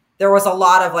pointing. There was a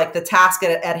lot of the task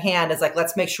at hand is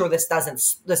let's make sure this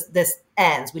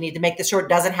ends. We need to make sure it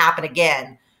doesn't happen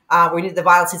again. The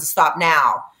violence needs to stop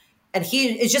now. And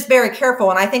he is just very careful.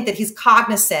 And I think that he's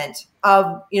cognizant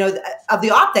of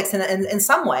the optics in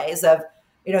some ways of,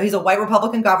 he's a white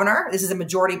Republican governor. This is a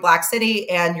majority Black city,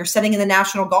 and you're sending in the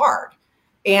National Guard.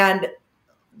 And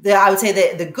I would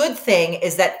say the good thing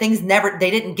is that things they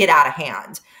didn't get out of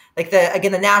hand.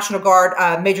 The National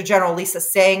Guard, Major General Linda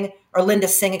Singh,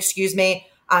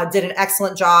 did an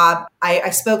excellent job. I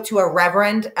spoke to a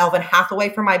Reverend, Elvin Hathaway,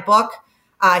 for my book.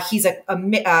 He's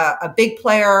a big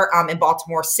player in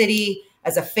Baltimore City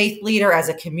as a faith leader, as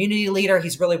a community leader.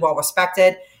 He's really well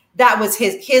respected. That was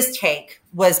his take.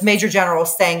 Was Major General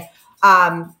Singh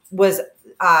led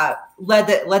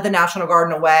the National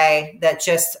Guard in a way that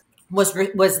just was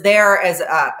there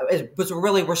was a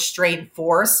really restrained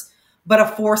force, but a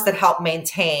force that helped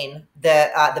maintain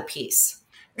the peace.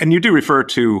 And you do refer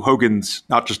to Hogan's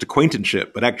not just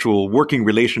acquaintanceship, but actual working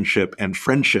relationship and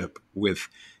friendship with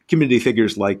community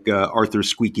figures like Arthur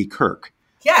Squeaky Kirk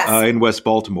in West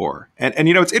Baltimore. And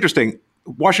it's interesting.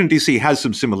 Washington, D.C. has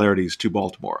some similarities to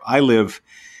Baltimore. I live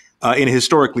in a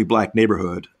historically Black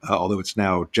neighborhood, although it's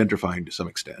now gentrifying to some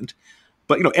extent.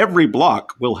 But, every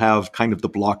block will have kind of the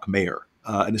block mayor,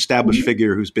 an established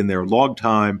figure who's been there a long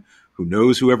time, who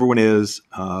knows who everyone is,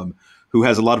 who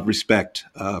has a lot of respect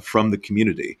from the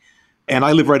community. And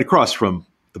I live right across from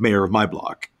the mayor of my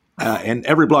block. And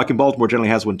every block in Baltimore generally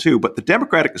has one too. But the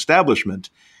Democratic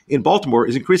establishment in Baltimore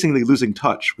is increasingly losing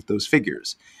touch with those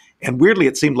figures. And weirdly,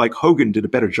 it seemed like Hogan did a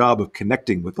better job of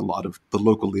connecting with a lot of the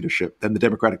local leadership than the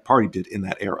Democratic Party did in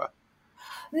that era.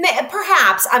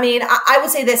 Perhaps. I mean, I would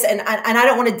say this, and I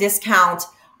don't want to discount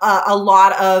a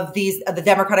lot of the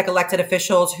Democratic elected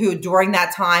officials who during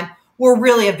that time were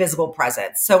really a visible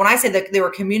presence. So when I say that they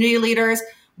were community leaders,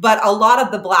 but a lot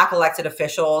of the Black elected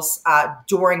officials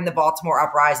during the Baltimore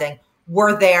uprising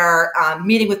were there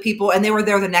meeting with people, and they were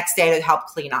there the next day to help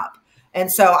clean up. And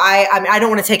so I don't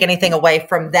want to take anything away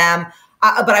from them,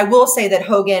 but I will say that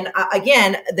Hogan,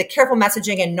 again, the careful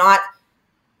messaging and not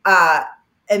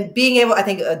and being able, I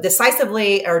think,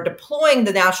 decisively or deploying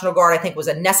the National Guard, I think, was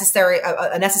a necessary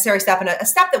step, and a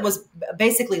step that was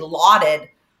basically lauded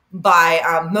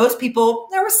by most people.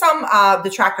 There were some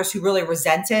detractors who really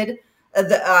resented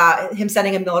him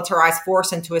sending a militarized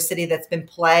force into a city that's been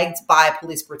plagued by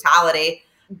police brutality.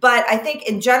 But I think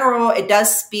in general, it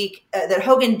does speak that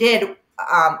Hogan did,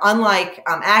 unlike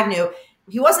Agnew,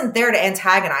 he wasn't there to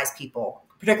antagonize people,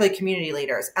 particularly community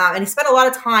leaders. And he spent a lot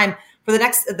of time for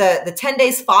the 10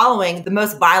 days following the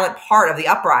most violent part of the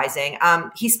uprising.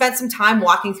 He spent some time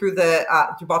walking through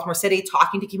through Baltimore City,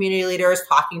 talking to community leaders,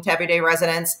 talking to everyday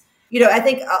residents. I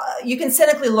think you can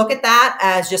cynically look at that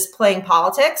as just playing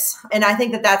politics. And I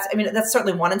think that's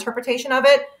certainly one interpretation of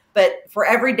it. But for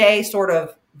everyday sort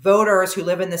of voters who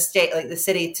live in the state, like the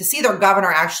city, to see their governor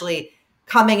actually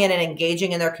coming in and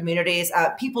engaging in their communities.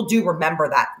 People do remember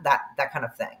that kind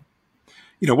of thing.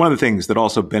 One of the things that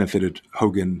also benefited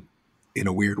Hogan in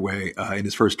a weird way in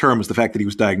his first term was the fact that he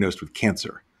was diagnosed with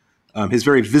cancer. His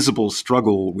very visible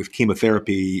struggle with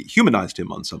chemotherapy humanized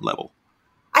him on some level.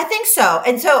 I think so.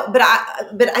 But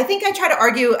I think I try to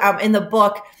argue in the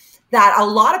book that a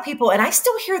lot of people, and I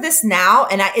still hear this now,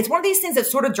 and it's one of these things that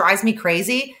sort of drives me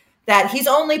crazy, that he's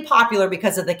only popular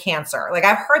because of the cancer. Like,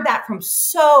 I've heard that from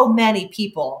so many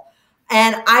people.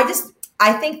 And I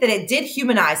think that it did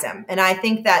humanize him. And I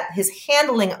think that his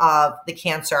handling of the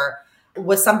cancer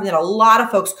was something that a lot of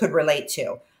folks could relate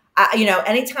to.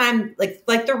 Anytime, like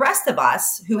the rest of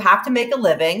us who have to make a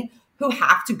living, who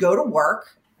have to go to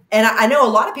work. And I know a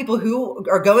lot of people who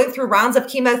are going through rounds of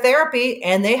chemotherapy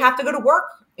and they have to go to work,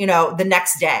 the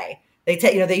next day.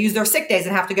 They use their sick days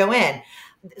and have to go in.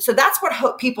 So that's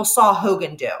what people saw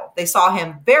Hogan do. They saw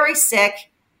him very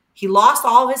sick. He lost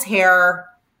all of his hair,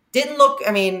 didn't look,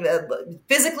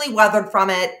 physically weathered from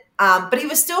it. But he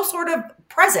was still sort of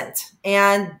present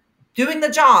and doing the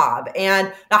job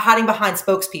and not hiding behind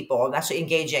spokespeople and actually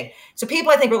engaging. So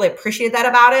people, I think, really appreciate that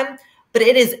about him. But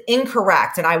it is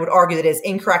incorrect, and I would argue that it is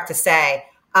incorrect to say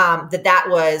that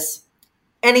was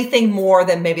anything more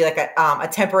than maybe like a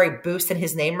temporary boost in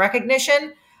his name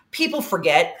recognition. People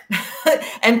forget,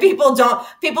 and people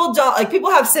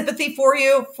have sympathy for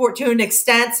you to an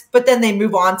extent, but then they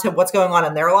move on to what's going on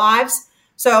in their lives.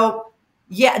 So,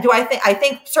 yeah, I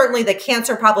think certainly the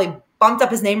cancer probably bumped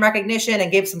up his name recognition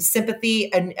and gave some sympathy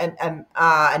and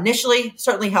initially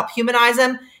certainly helped humanize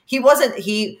him. He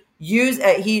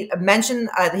mentioned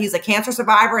he's a cancer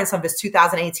survivor in some of his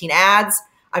 2018 ads.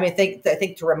 I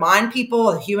think to remind people,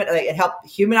 it helped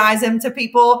humanize him to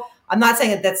people. I'm not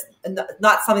saying that that's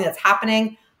not something that's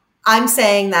happening. I'm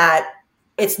saying that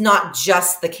it's not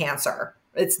just the cancer.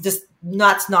 It's just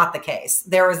not the case.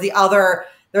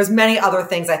 There's many other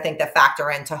things I think that factor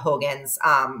into Hogan's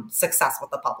success with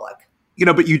the public.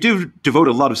 But you do devote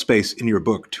a lot of space in your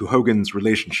book to Hogan's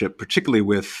relationship, particularly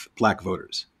with Black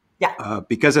voters. Yeah.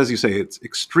 Because, as you say, it's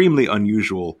extremely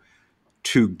unusual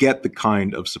to get the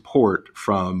kind of support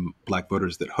from Black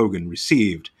voters that Hogan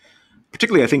received.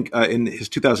 Particularly, I think, in his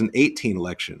 2018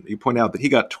 election, you point out that he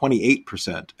got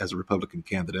 28% as a Republican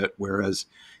candidate, whereas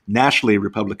nationally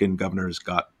Republican governors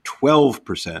got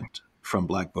 12% from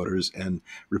Black voters, and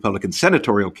Republican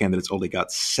senatorial candidates only got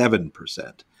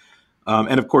 7%.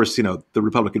 And of course, the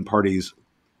Republican Party's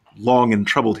long and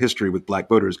troubled history with Black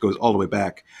voters goes all the way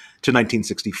back to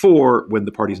 1964, when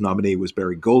the party's nominee was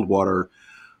Barry Goldwater,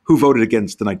 who voted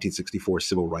against the 1964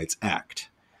 Civil Rights Act.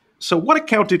 So what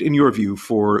accounted, in your view,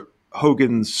 for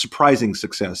Hogan's surprising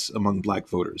success among Black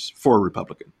voters for a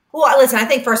Republican? Well, listen, I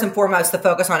think first and foremost, the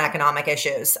focus on economic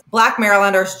issues. Black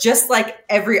Marylanders, just like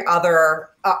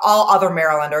all other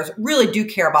Marylanders, really do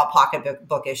care about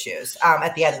pocketbook issues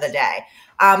at the end of the day.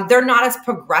 They're not as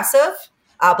progressive.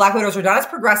 Black voters are not as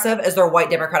progressive as their white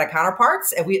Democratic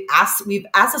counterparts. And we've asked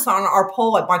this on our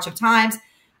poll a bunch of times.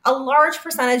 A large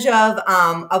percentage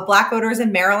of Black voters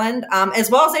in Maryland,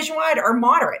 as well as nationwide, are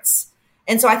moderates.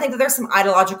 And so I think that there's some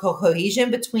ideological cohesion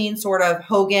between sort of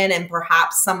Hogan and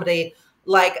perhaps somebody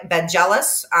like Ben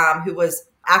Jealous, who is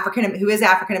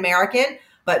African American,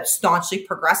 but staunchly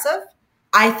progressive.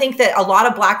 I think that a lot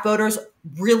of Black voters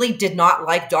really did not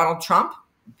like Donald Trump.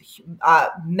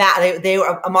 They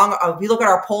were if you look at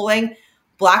our polling,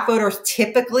 Black voters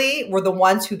typically were the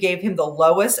ones who gave him the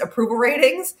lowest approval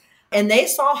ratings. And they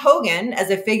saw Hogan as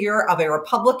a figure of a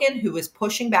Republican who was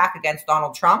pushing back against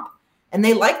Donald Trump, and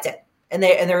they liked it. And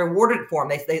they rewarded it for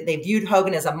him. They viewed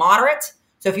Hogan as a moderate.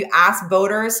 So if you ask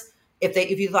voters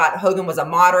if you thought Hogan was a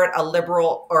moderate, a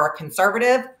liberal, or a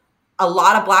conservative, a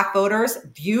lot of Black voters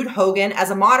viewed Hogan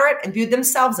as a moderate and viewed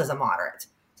themselves as a moderate.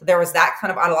 So there was that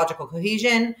kind of ideological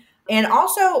cohesion. And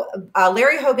also,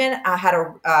 Larry Hogan had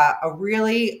a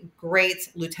really great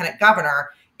lieutenant governor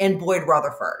in Boyd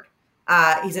Rutherford.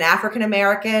 He's an African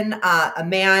American, a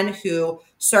man who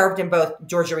served in both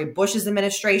George W. Bush's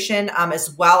administration,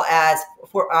 as well as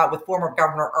with former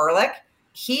Governor Ehrlich.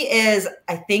 He is,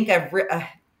 I think,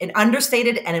 an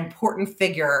understated and important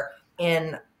figure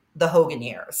in the Hogan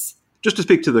years. Just to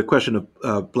speak to the question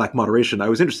of Black moderation, I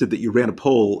was interested that you ran a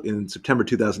poll in September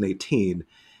 2018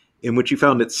 in which you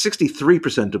found that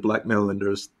 63% of Black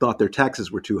Marylanders thought their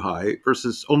taxes were too high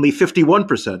versus only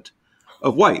 51%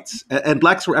 of whites. And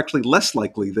Blacks were actually less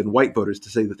likely than white voters to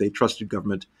say that they trusted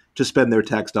government to spend their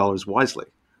tax dollars wisely.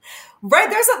 Right.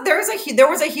 There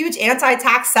was a huge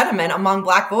anti-tax sentiment among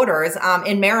Black voters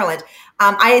in Maryland.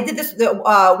 I did this.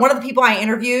 One of the people I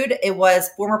interviewed, it was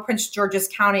former Prince George's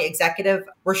County Executive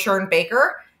Rashern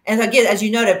Baker. And again, as you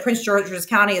noted, Prince George's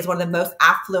County is one of the most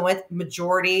affluent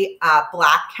majority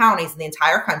Black counties in the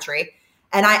entire country.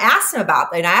 And I asked him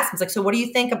about that. And I asked him, like, so what do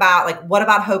you think about, like, what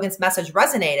about Hogan's message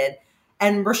resonated?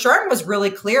 And Rashern was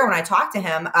really clear when I talked to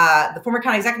him. The former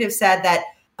county executive said that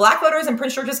Black voters in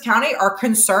Prince George's County are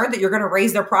concerned that you're going to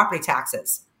raise their property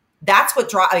taxes. That's what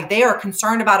they are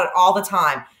concerned about it all the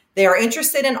time. They are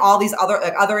interested in all these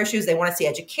other issues. They want to see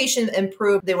education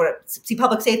improve. They want to see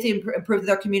public safety improve in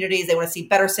their communities. They want to see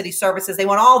better city services. They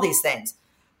want all these things.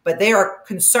 But they are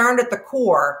concerned at the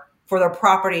core for their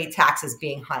property taxes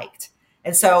being hiked.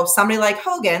 And so somebody like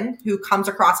Hogan, who comes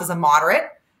across as a moderate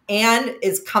and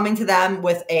is coming to them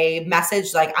with a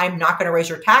message like, I'm not going to raise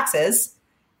your taxes.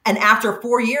 And after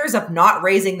 4 years of not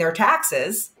raising their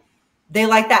taxes, they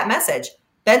like that message.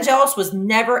 Ben Jealous was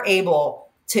never able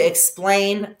to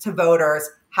explain to voters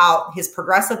how his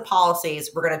progressive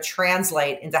policies were going to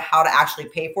translate into how to actually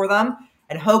pay for them.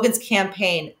 And Hogan's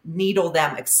campaign needled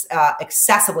them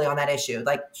excessively on that issue,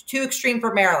 like too extreme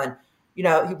for Maryland.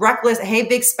 Reckless, hey,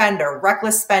 big spender,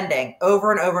 reckless spending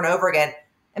over and over and over again.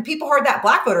 And people heard that.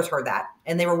 Black voters heard that,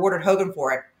 and they rewarded Hogan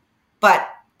for it. But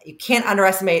you can't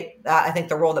underestimate, I think,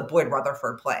 the role that Boyd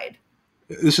Rutherford played.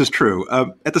 This is true.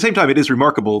 At the same time, it is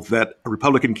remarkable that a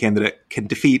Republican candidate can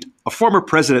defeat a former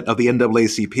president of the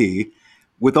NAACP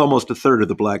with almost a third of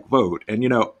the Black vote. And,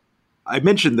 I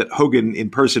mentioned that Hogan in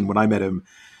person, when I met him,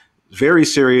 very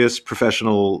serious,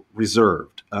 professional,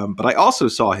 reserved. But I also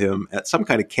saw him at some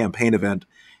kind of campaign event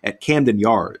at Camden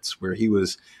Yards, where he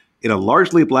was in a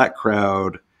largely Black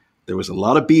crowd. There was a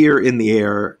lot of beer in the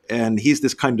air, and he's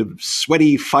this kind of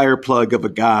sweaty fire plug of a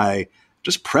guy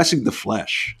just pressing the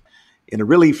flesh in a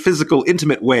really physical,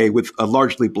 intimate way with a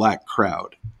largely Black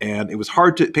crowd. And it was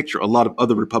hard to picture a lot of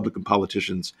other Republican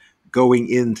politicians going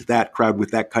into that crowd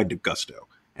with that kind of gusto.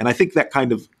 And I think that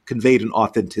kind of conveyed an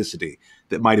authenticity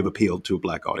that might have appealed to a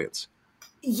Black audience.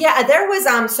 Yeah, there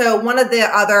was so one of the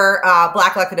other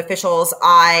Black elected officials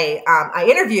I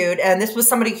interviewed, and this was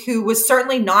somebody who was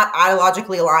certainly not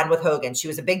ideologically aligned with Hogan. She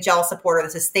was a big Jealous supporter.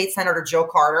 This is State Senator Jill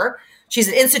Carter. She's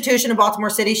an institution in Baltimore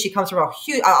City. She comes from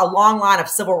a long line of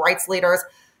civil rights leaders.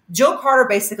 Jill Carter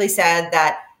basically said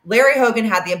that Larry Hogan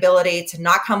had the ability to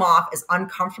not come off as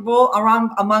uncomfortable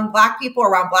around Black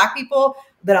people,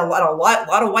 that a lot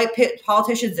of white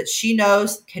politicians that she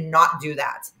knows cannot do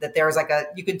that. That there's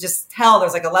you could just tell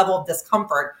there's a level of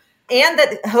discomfort, and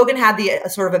that Hogan had the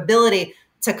sort of ability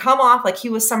to come off like he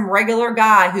was some regular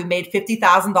guy who made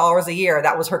 $50,000 a year.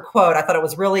 That was her quote. I thought it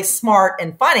was really smart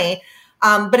and funny,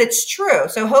 but it's true.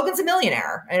 So Hogan's a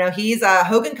millionaire. He's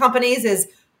Hogan Companies is.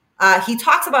 He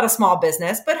talks about a small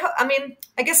business, but I mean,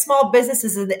 I guess small business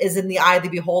is in the eye of the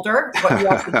beholder. What you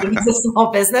actually think is a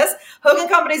small business. Hogan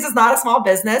Companies is not a small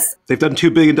business. They've done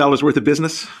 $2 billion worth of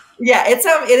business. Yeah, it's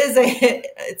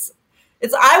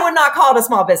I would not call it a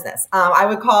small business. I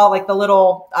would call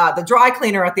the dry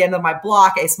cleaner at the end of my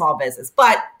block a small business,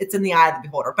 but it's in the eye of the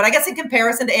beholder. But I guess in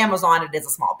comparison to Amazon, it is a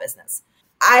small business.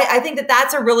 I think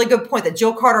that's a really good point that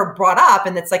Jill Carter brought up,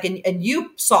 and it's and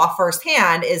you saw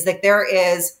firsthand is that there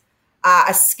is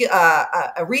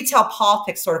a retail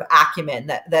politics sort of acumen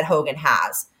that Hogan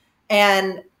has.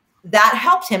 And that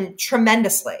helped him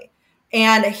tremendously.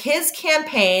 And his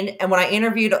campaign, and when I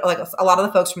interviewed a lot of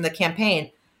the folks from the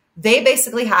campaign, they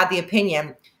basically had the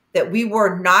opinion that we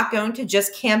were not going to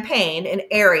just campaign in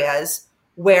areas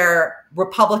where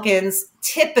Republicans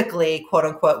typically, quote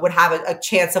unquote, would have a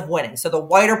chance of winning. So the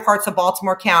whiter parts of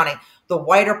Baltimore County, the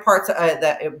whiter parts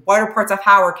of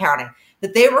Howard County,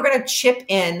 that they were going to chip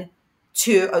in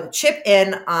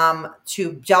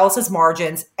to Jealous's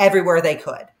margins everywhere they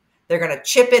could. They're going to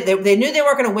chip in. They knew they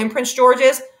weren't going to win Prince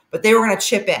George's, but they were going to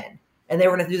chip in, and they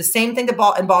were going to do the same thing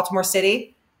in Baltimore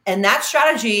City. And that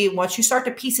strategy, once you start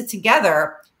to piece it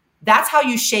together, that's how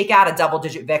you shake out a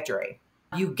double-digit victory.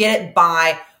 You get it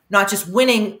by not just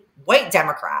winning white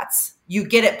Democrats, you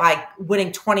get it by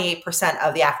winning 28%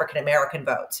 of the African-American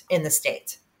vote in the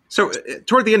state. So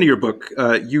toward the end of your book,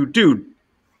 you do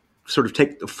sort of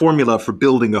take the formula for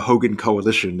building a Hogan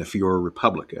coalition if you're a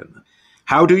Republican.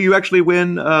 How do you actually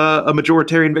win a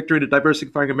majoritarian victory to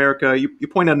diversifying America? You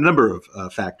point out a number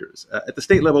of factors. At the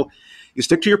state level, you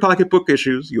stick to your pocketbook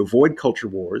issues, you avoid culture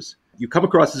wars, you come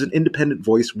across as an independent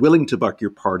voice willing to buck your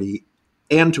party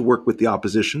and to work with the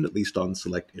opposition, at least on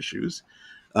select issues.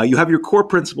 You have your core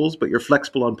principles, but you're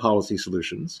flexible on policy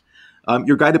solutions.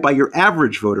 You're guided by your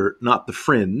average voter, not the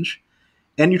fringe.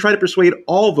 And you try to persuade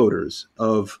all voters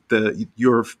of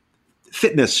your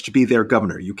fitness to be their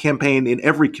governor. You campaign in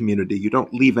every community. You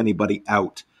don't leave anybody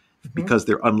out because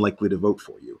they're unlikely to vote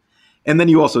for you. And then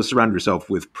you also surround yourself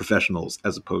with professionals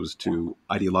as opposed to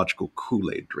ideological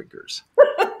Kool-Aid drinkers.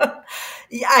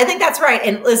 Yeah, I think that's right.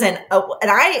 And listen,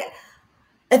 I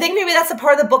think maybe that's the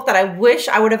part of the book that I wish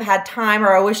I would have had time,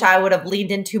 or I wish I would have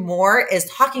leaned into more, is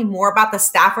talking more about the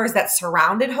staffers that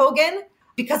surrounded Hogan,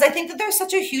 because I think that there's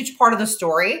such a huge part of the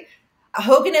story.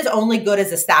 Hogan is only good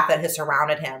as the staff that has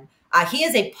surrounded him. He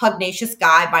is a pugnacious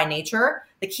guy by nature.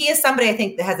 Like, he is somebody I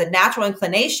think that has a natural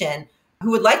inclination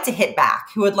who would like to hit back,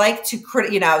 who would like to,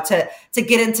 to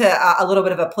get into a little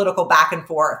bit of a political back and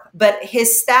forth. But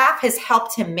his staff has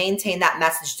helped him maintain that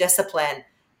message discipline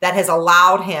that has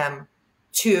allowed him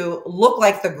to look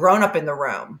like the grown-up in the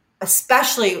room,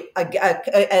 especially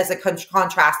as a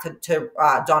contrast to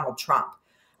Donald Trump.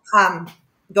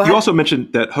 Go ahead. You also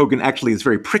mentioned that Hogan actually is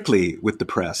very prickly with the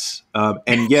press,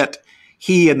 and yet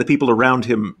he and the people around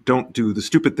him don't do the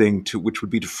stupid thing, which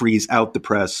would be to freeze out the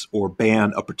press or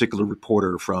ban a particular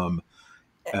reporter from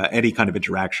any kind of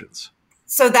interactions.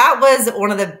 So that was one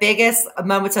of the biggest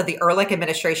moments of the Ehrlich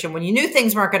administration when you knew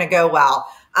things weren't going to go well,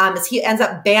 is he ends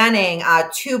up banning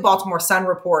 2 Baltimore Sun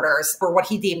reporters for what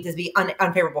he deemed to be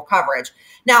unfavorable coverage.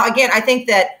 Now, again, I think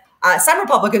that some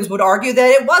Republicans would argue that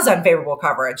it was unfavorable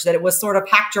coverage, that it was sort of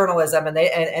hack journalism,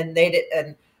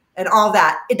 and all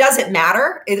that. It doesn't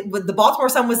matter. The Baltimore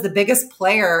Sun was the biggest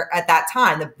player at that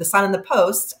time. The Sun and the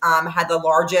Post had the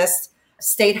largest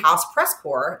state house press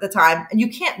corps at the time, and you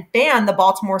can't ban the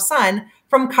Baltimore Sun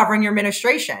from covering your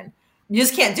administration. You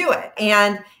just can't do it.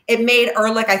 And it made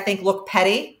Ehrlich, I think, look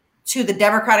petty to the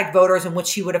Democratic voters in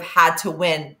which he would have had to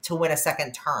win a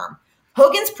second term.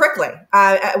 Hogan's prickly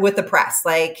with the press.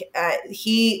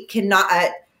 He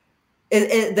cannot.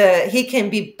 He can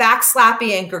be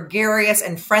backslappy and gregarious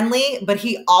and friendly, but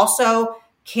he also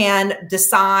can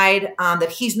decide that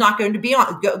he's not going to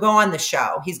go on the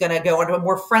show. He's going to go into a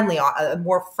more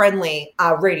friendly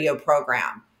radio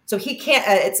program. So he can't.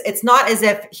 It's not as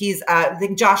if he's. I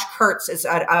think Josh Kurtz is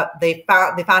the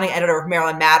founding editor of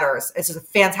Maryland Matters. It's just a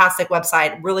fantastic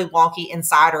website, really wonky,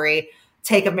 insidery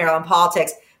take of Maryland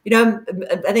politics.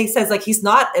 I think he says he's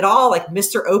not at all like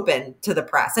Mr. Open to the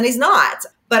press, and he's not.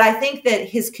 But I think that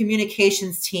his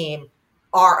communications team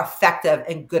are effective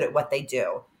and good at what they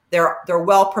do. They're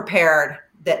well prepared.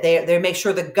 That they make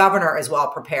sure the governor is well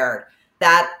prepared.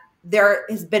 That there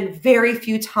has been very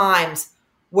few times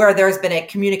where there's been a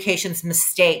communications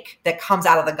mistake that comes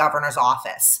out of the governor's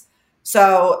office.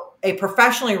 So a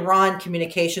professionally run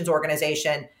communications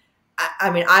organization,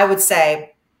 I would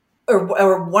say,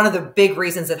 or one of the big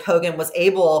reasons that Hogan was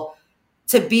able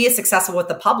to be successful with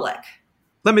the public.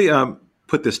 Let me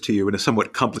put this to you in a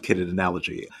somewhat complicated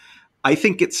analogy. I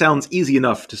think it sounds easy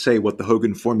enough to say what the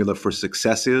Hogan formula for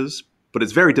success is, but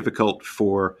it's very difficult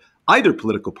for either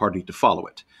political party to follow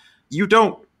it. You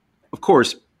don't, of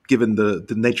course, given the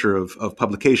nature of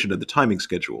publication and the timing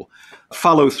schedule,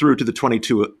 follow through to the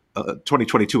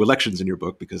 2022 elections in your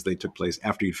book, because they took place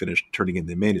after you finished turning in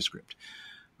the manuscript.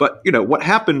 But, what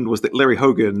happened was that Larry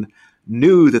Hogan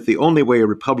knew that the only way a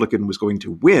Republican was going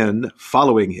to win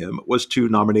following him was to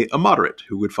nominate a moderate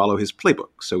who would follow his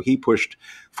playbook. So he pushed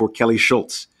for Kelly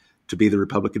Schultz to be the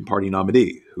Republican Party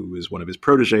nominee, who is one of his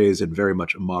proteges and very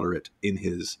much a moderate in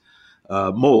his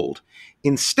mold.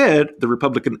 Instead, the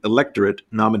Republican electorate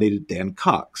nominated Dan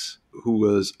Cox,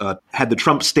 who had the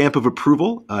Trump stamp of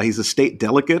approval. He's a state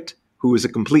delegate who is a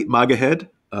complete MAGA head.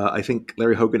 I think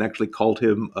Larry Hogan actually called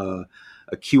him a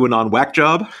QAnon whack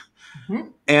job. Mm-hmm.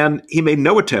 And he made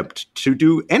no attempt to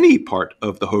do any part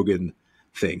of the Hogan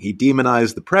thing. He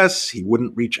demonized the press. He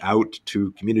wouldn't reach out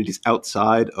to communities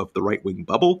outside of the right-wing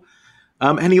bubble.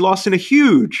 And he lost in a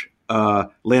huge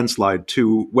landslide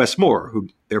to Wes Moore, who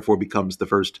therefore becomes the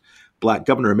first Black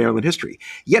governor in Maryland history.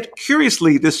 Yet,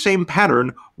 curiously, this same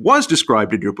pattern was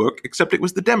described in your book, except it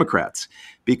was the Democrats,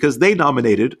 because they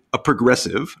nominated a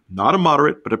progressive, not a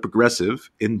moderate, but a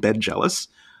progressive in Ben Jealous,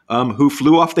 who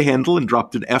flew off the handle and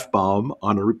dropped an F-bomb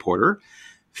on a reporter,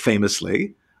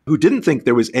 famously, who didn't think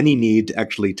there was any need to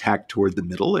actually tack toward the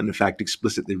middle, and in fact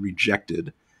explicitly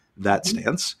rejected that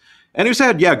stance, and who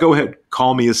said, yeah, go ahead,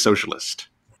 call me a socialist.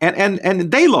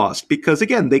 And they lost because,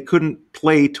 again, they couldn't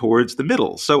play towards the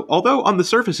middle. So although on the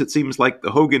surface it seems like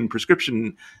the Hogan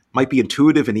prescription might be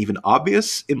intuitive and even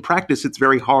obvious, in practice it's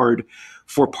very hard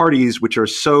for parties which are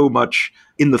so much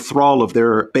in the thrall of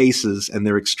their bases and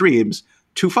their extremes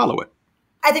to follow it.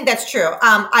 I think that's true.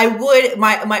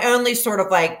 My only sort of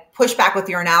pushback with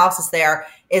your analysis there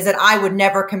is that I would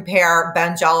never compare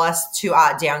Ben Jealous to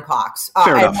Dan Cox.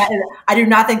 Fair enough. I do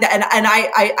not think that,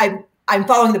 and I'm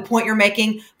following the point you're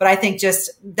making, but I think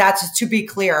just to be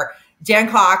clear, Dan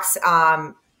Cox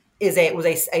was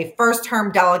a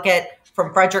first-term delegate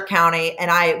from Frederick County,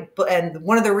 and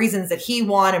one of the reasons that he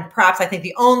won, and perhaps I think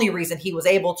the only reason he was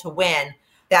able to win,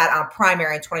 that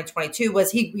primary in 2022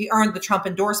 was he earned the Trump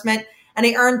endorsement, and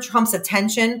he earned Trump's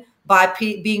attention by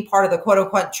being part of the quote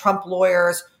unquote Trump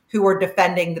lawyers who were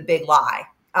defending the big lie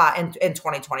in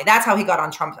 2020. That's how he got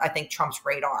on Trump's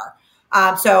radar.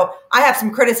 So I have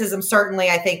some criticism, certainly,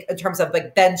 I think, in terms of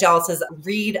like Ben Jealous's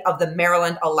read of the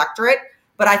Maryland electorate.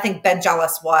 But I think Ben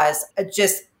Jealous was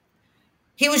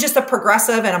he was just a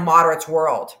progressive in a moderate's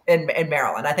world in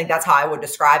Maryland. I think that's how I would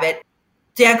describe it.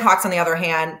 Dan Cox, on the other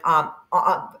hand,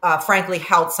 frankly,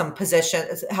 held some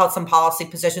policy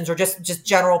positions or just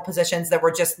general positions that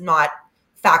were just not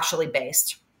factually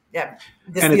based. Yeah,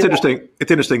 and it's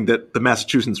interesting that the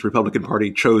Massachusetts Republican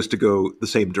Party chose to go the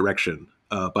same direction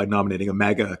by nominating a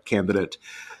MAGA candidate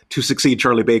to succeed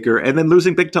Charlie Baker, and then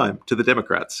losing big time to the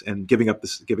Democrats and giving up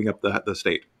the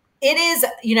state. It is,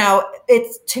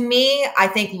 it's, to me, I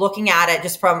think, looking at it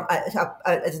just from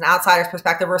as an outsider's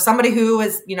perspective, or somebody who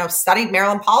has, studied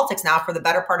Maryland politics now for the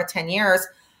better part of 10 years,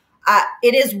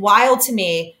 it is wild to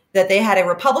me that they had a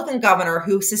Republican governor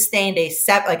who sustained a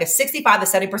 65 to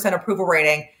 70% approval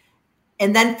rating,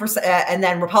 and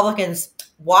then Republicans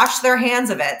washed their hands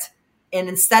of it, and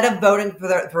instead of voting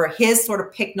for his sort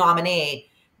of pick nominee,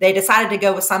 they decided to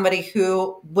go with somebody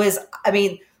who was,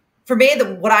 for me,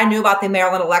 what I knew about the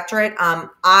Maryland electorate,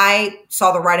 I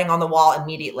saw the writing on the wall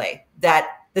immediately that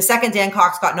the second Dan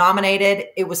Cox got nominated,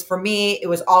 it was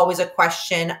always a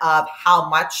question of how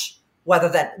much,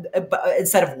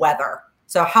 instead of whether.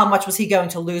 So how much was he going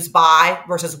to lose by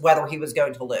versus whether he was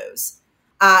going to lose.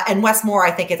 And Wes Moore, I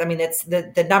think it's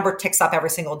the number ticks up every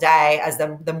single day as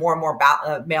the more and more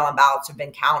mail-in ballots have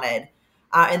been counted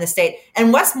in the state.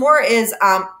 And Wes Moore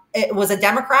was a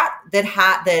Democrat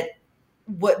that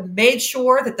made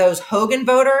sure that those Hogan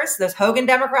voters, those Hogan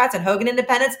Democrats and Hogan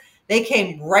independents, they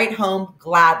came right home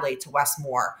gladly to Wes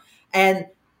Moore. And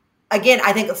again,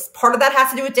 I think part of that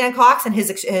has to do with Dan Cox and his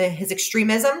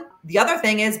extremism. The other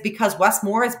thing is because Wes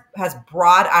Moore has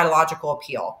broad ideological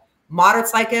appeal.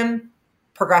 Moderates like him,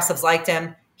 progressives liked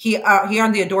him. He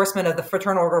earned the endorsement of the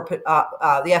fraternal order,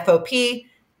 the FOP.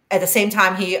 At the same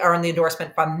time, he earned the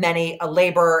endorsement from many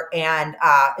labor and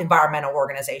environmental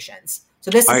organizations. So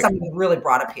this is something with really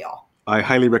broad appeal. I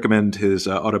highly recommend his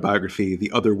autobiography,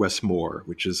 The Other Wes Moore,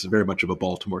 which is very much of a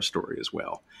Baltimore story as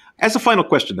well. As a final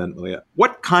question then, Mileah,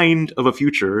 what kind of a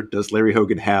future does Larry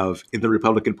Hogan have in the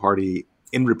Republican Party,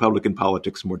 in Republican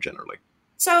politics more generally?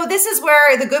 So this is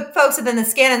where the good folks at the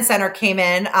Niskanen Center came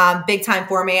in big time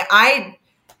for me. I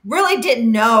really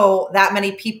didn't know that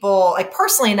many people,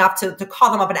 personally enough to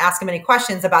call them up and ask them any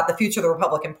questions about the future of the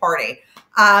Republican Party.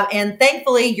 And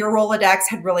thankfully, your Rolodex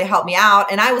had really helped me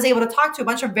out. And I was able to talk to a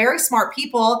bunch of very smart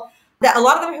people, that a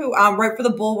lot of them who write for the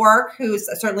Bulwark, who's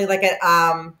certainly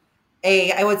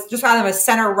I would describe them as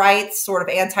center-right, sort of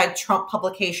anti-Trump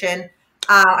publication.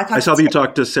 I saw that you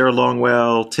talked to Sarah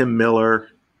Longwell, Tim Miller.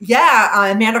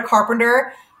 Yeah, Amanda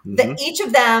Carpenter. Mm-hmm. Each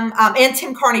of them, and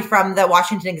Tim Carney from the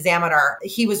Washington Examiner,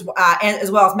 he was, and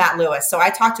as well as Matt Lewis. So I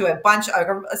talked to a bunch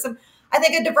of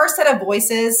a diverse set of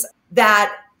voices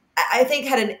that I think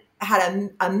had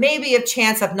a maybe a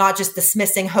chance of not just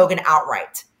dismissing Hogan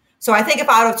outright. So I think if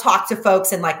I would have talked to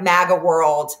folks in MAGA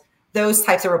world, those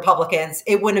types of Republicans,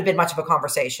 it wouldn't have been much of a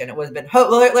conversation. It would have been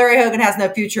Larry Hogan has no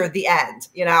future at the end,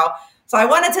 So I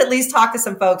wanted to at least talk to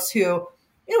some folks who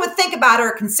would think about it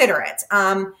or consider it.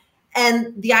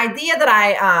 And the idea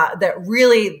that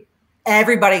really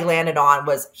everybody landed on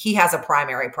was he has a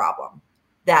primary problem,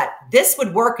 that this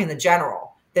would work in the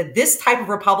general, that this type of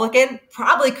Republican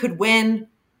probably could win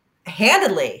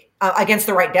handedly against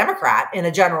the right Democrat in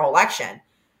a general election.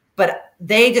 But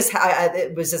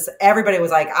everybody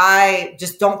was like, I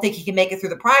just don't think he can make it through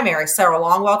the primary. Sarah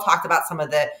Longwell talked about some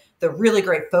of the really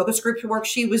great focus group work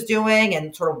she was doing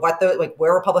and sort of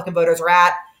where Republican voters are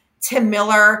at. Tim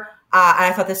Miller, and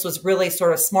I thought this was really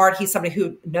sort of smart. He's somebody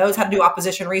who knows how to do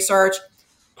opposition research.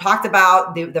 Talked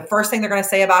about the first thing they're going to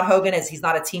say about Hogan is he's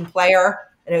not a team player,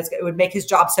 and it would make his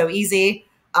job so easy.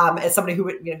 As somebody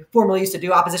who formerly used to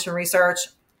do opposition research,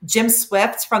 Jim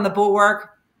Swift from the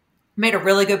Bulwark made a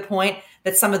really good point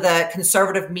that some of the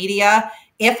conservative media,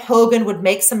 if Hogan would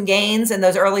make some gains in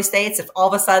those early states, if all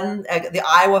of a sudden the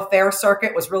Iowa Fair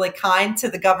Circuit was really kind to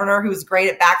the governor who was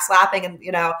great at backslapping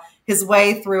and his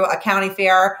way through a county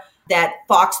fair, that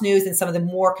Fox News and some of the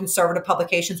more conservative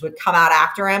publications would come out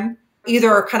after him,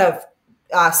 either kind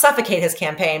of suffocate his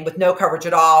campaign with no coverage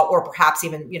at all, or perhaps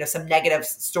even some negative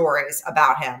stories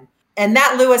about him. And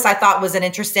Matt Lewis, I thought, was an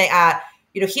interesting.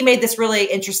 He made this really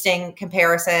interesting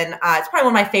comparison. It's probably one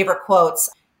of my favorite quotes.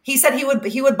 He said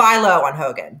he would buy low on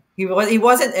Hogan. He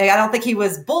wasn't. I don't think he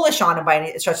was bullish on him by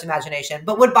any stretch of imagination,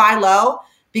 but would buy low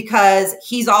because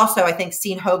he's also, I think,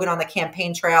 seen Hogan on the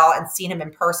campaign trail and seen him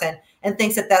in person and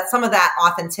thinks that some of that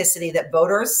authenticity that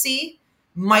voters see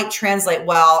might translate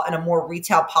well in a more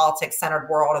retail politics centered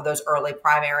world of those early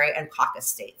primary and caucus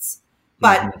states,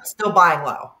 but still buying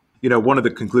low. One of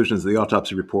the conclusions of the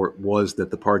autopsy report was that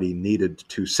the party needed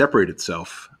to separate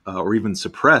itself or even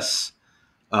suppress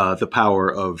the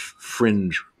power of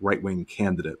fringe right-wing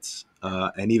candidates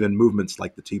and even movements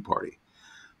like the Tea Party.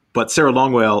 But Sarah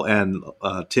Longwell and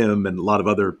Tim and a lot of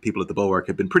other people at the Bulwark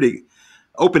have been pretty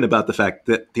open about the fact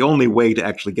that the only way to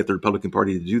actually get the Republican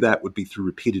Party to do that would be through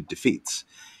repeated defeats.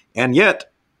 And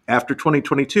yet, after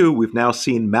 2022, we've now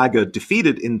seen MAGA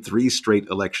defeated in 3 straight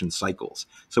election cycles.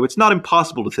 So it's not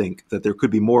impossible to think that there could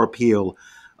be more appeal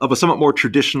of a somewhat more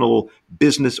traditional,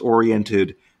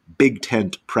 business-oriented, big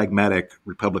tent, pragmatic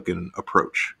Republican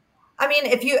approach. I mean,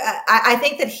 I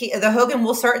think that the Hogan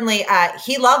will certainly,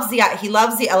 he loves the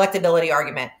electability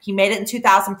argument. He made it in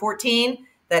 2014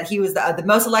 that he was the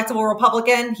most electable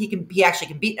Republican. He actually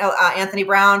can beat Anthony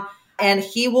Brown. And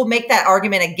he will make that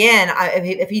argument again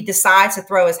if he decides to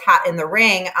throw his hat in the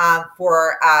ring to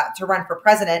run for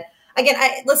president. Again,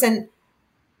 listen,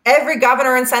 every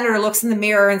governor and senator looks in the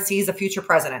mirror and sees a future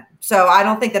president. So I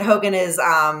don't think that Hogan is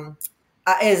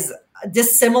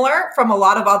dissimilar from a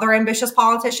lot of other ambitious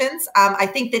politicians. I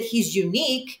think that he's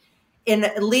unique in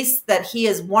at least that he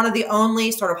is one of the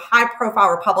only sort of high-profile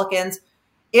Republicans.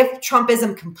 If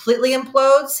Trumpism completely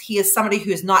implodes, he is somebody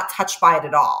who is not touched by it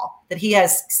at all, that he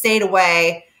has stayed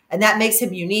away, and that makes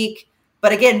him unique.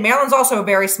 But again, Maryland's also a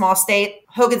very small state.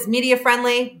 Hogan's media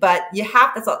friendly, but you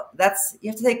have to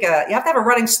have a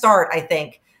running start, I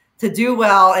think, to do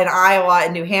well in Iowa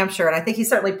and New Hampshire. And I think he's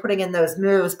certainly putting in those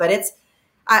moves, but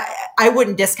I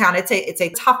wouldn't discount it. It's a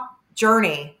tough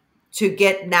journey to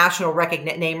get national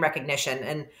name recognition.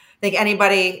 And I think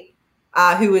anybody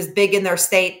who is big in their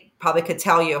state probably could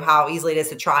tell you how easily it is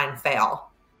to try and fail.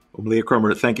 Well, Mileah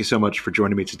Kromer, thank you so much for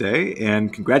joining me today,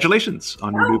 and congratulations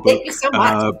on your new book, thank you so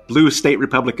much. Blue State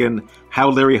Republican,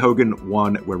 How Larry Hogan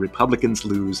Won Where Republicans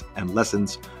Lose, and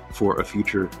Lessons for a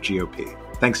Future GOP.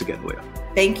 Thanks again, Mileah.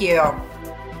 Thank you.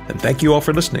 And thank you all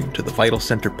for listening to the Vital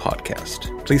Center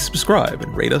podcast. Please subscribe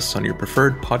and rate us on your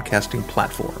preferred podcasting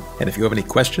platform. And if you have any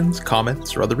questions,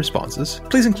 comments, or other responses,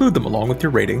 please include them along with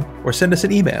your rating or send us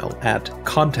an email at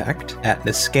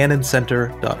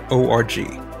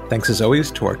contact@niskanancenter.org. Thanks as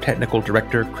always to our technical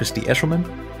director, Christy Eshelman,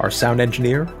 our sound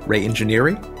engineer, Ray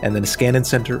Ingenieri, and the Niskanen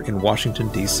Center in Washington,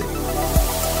 D.C.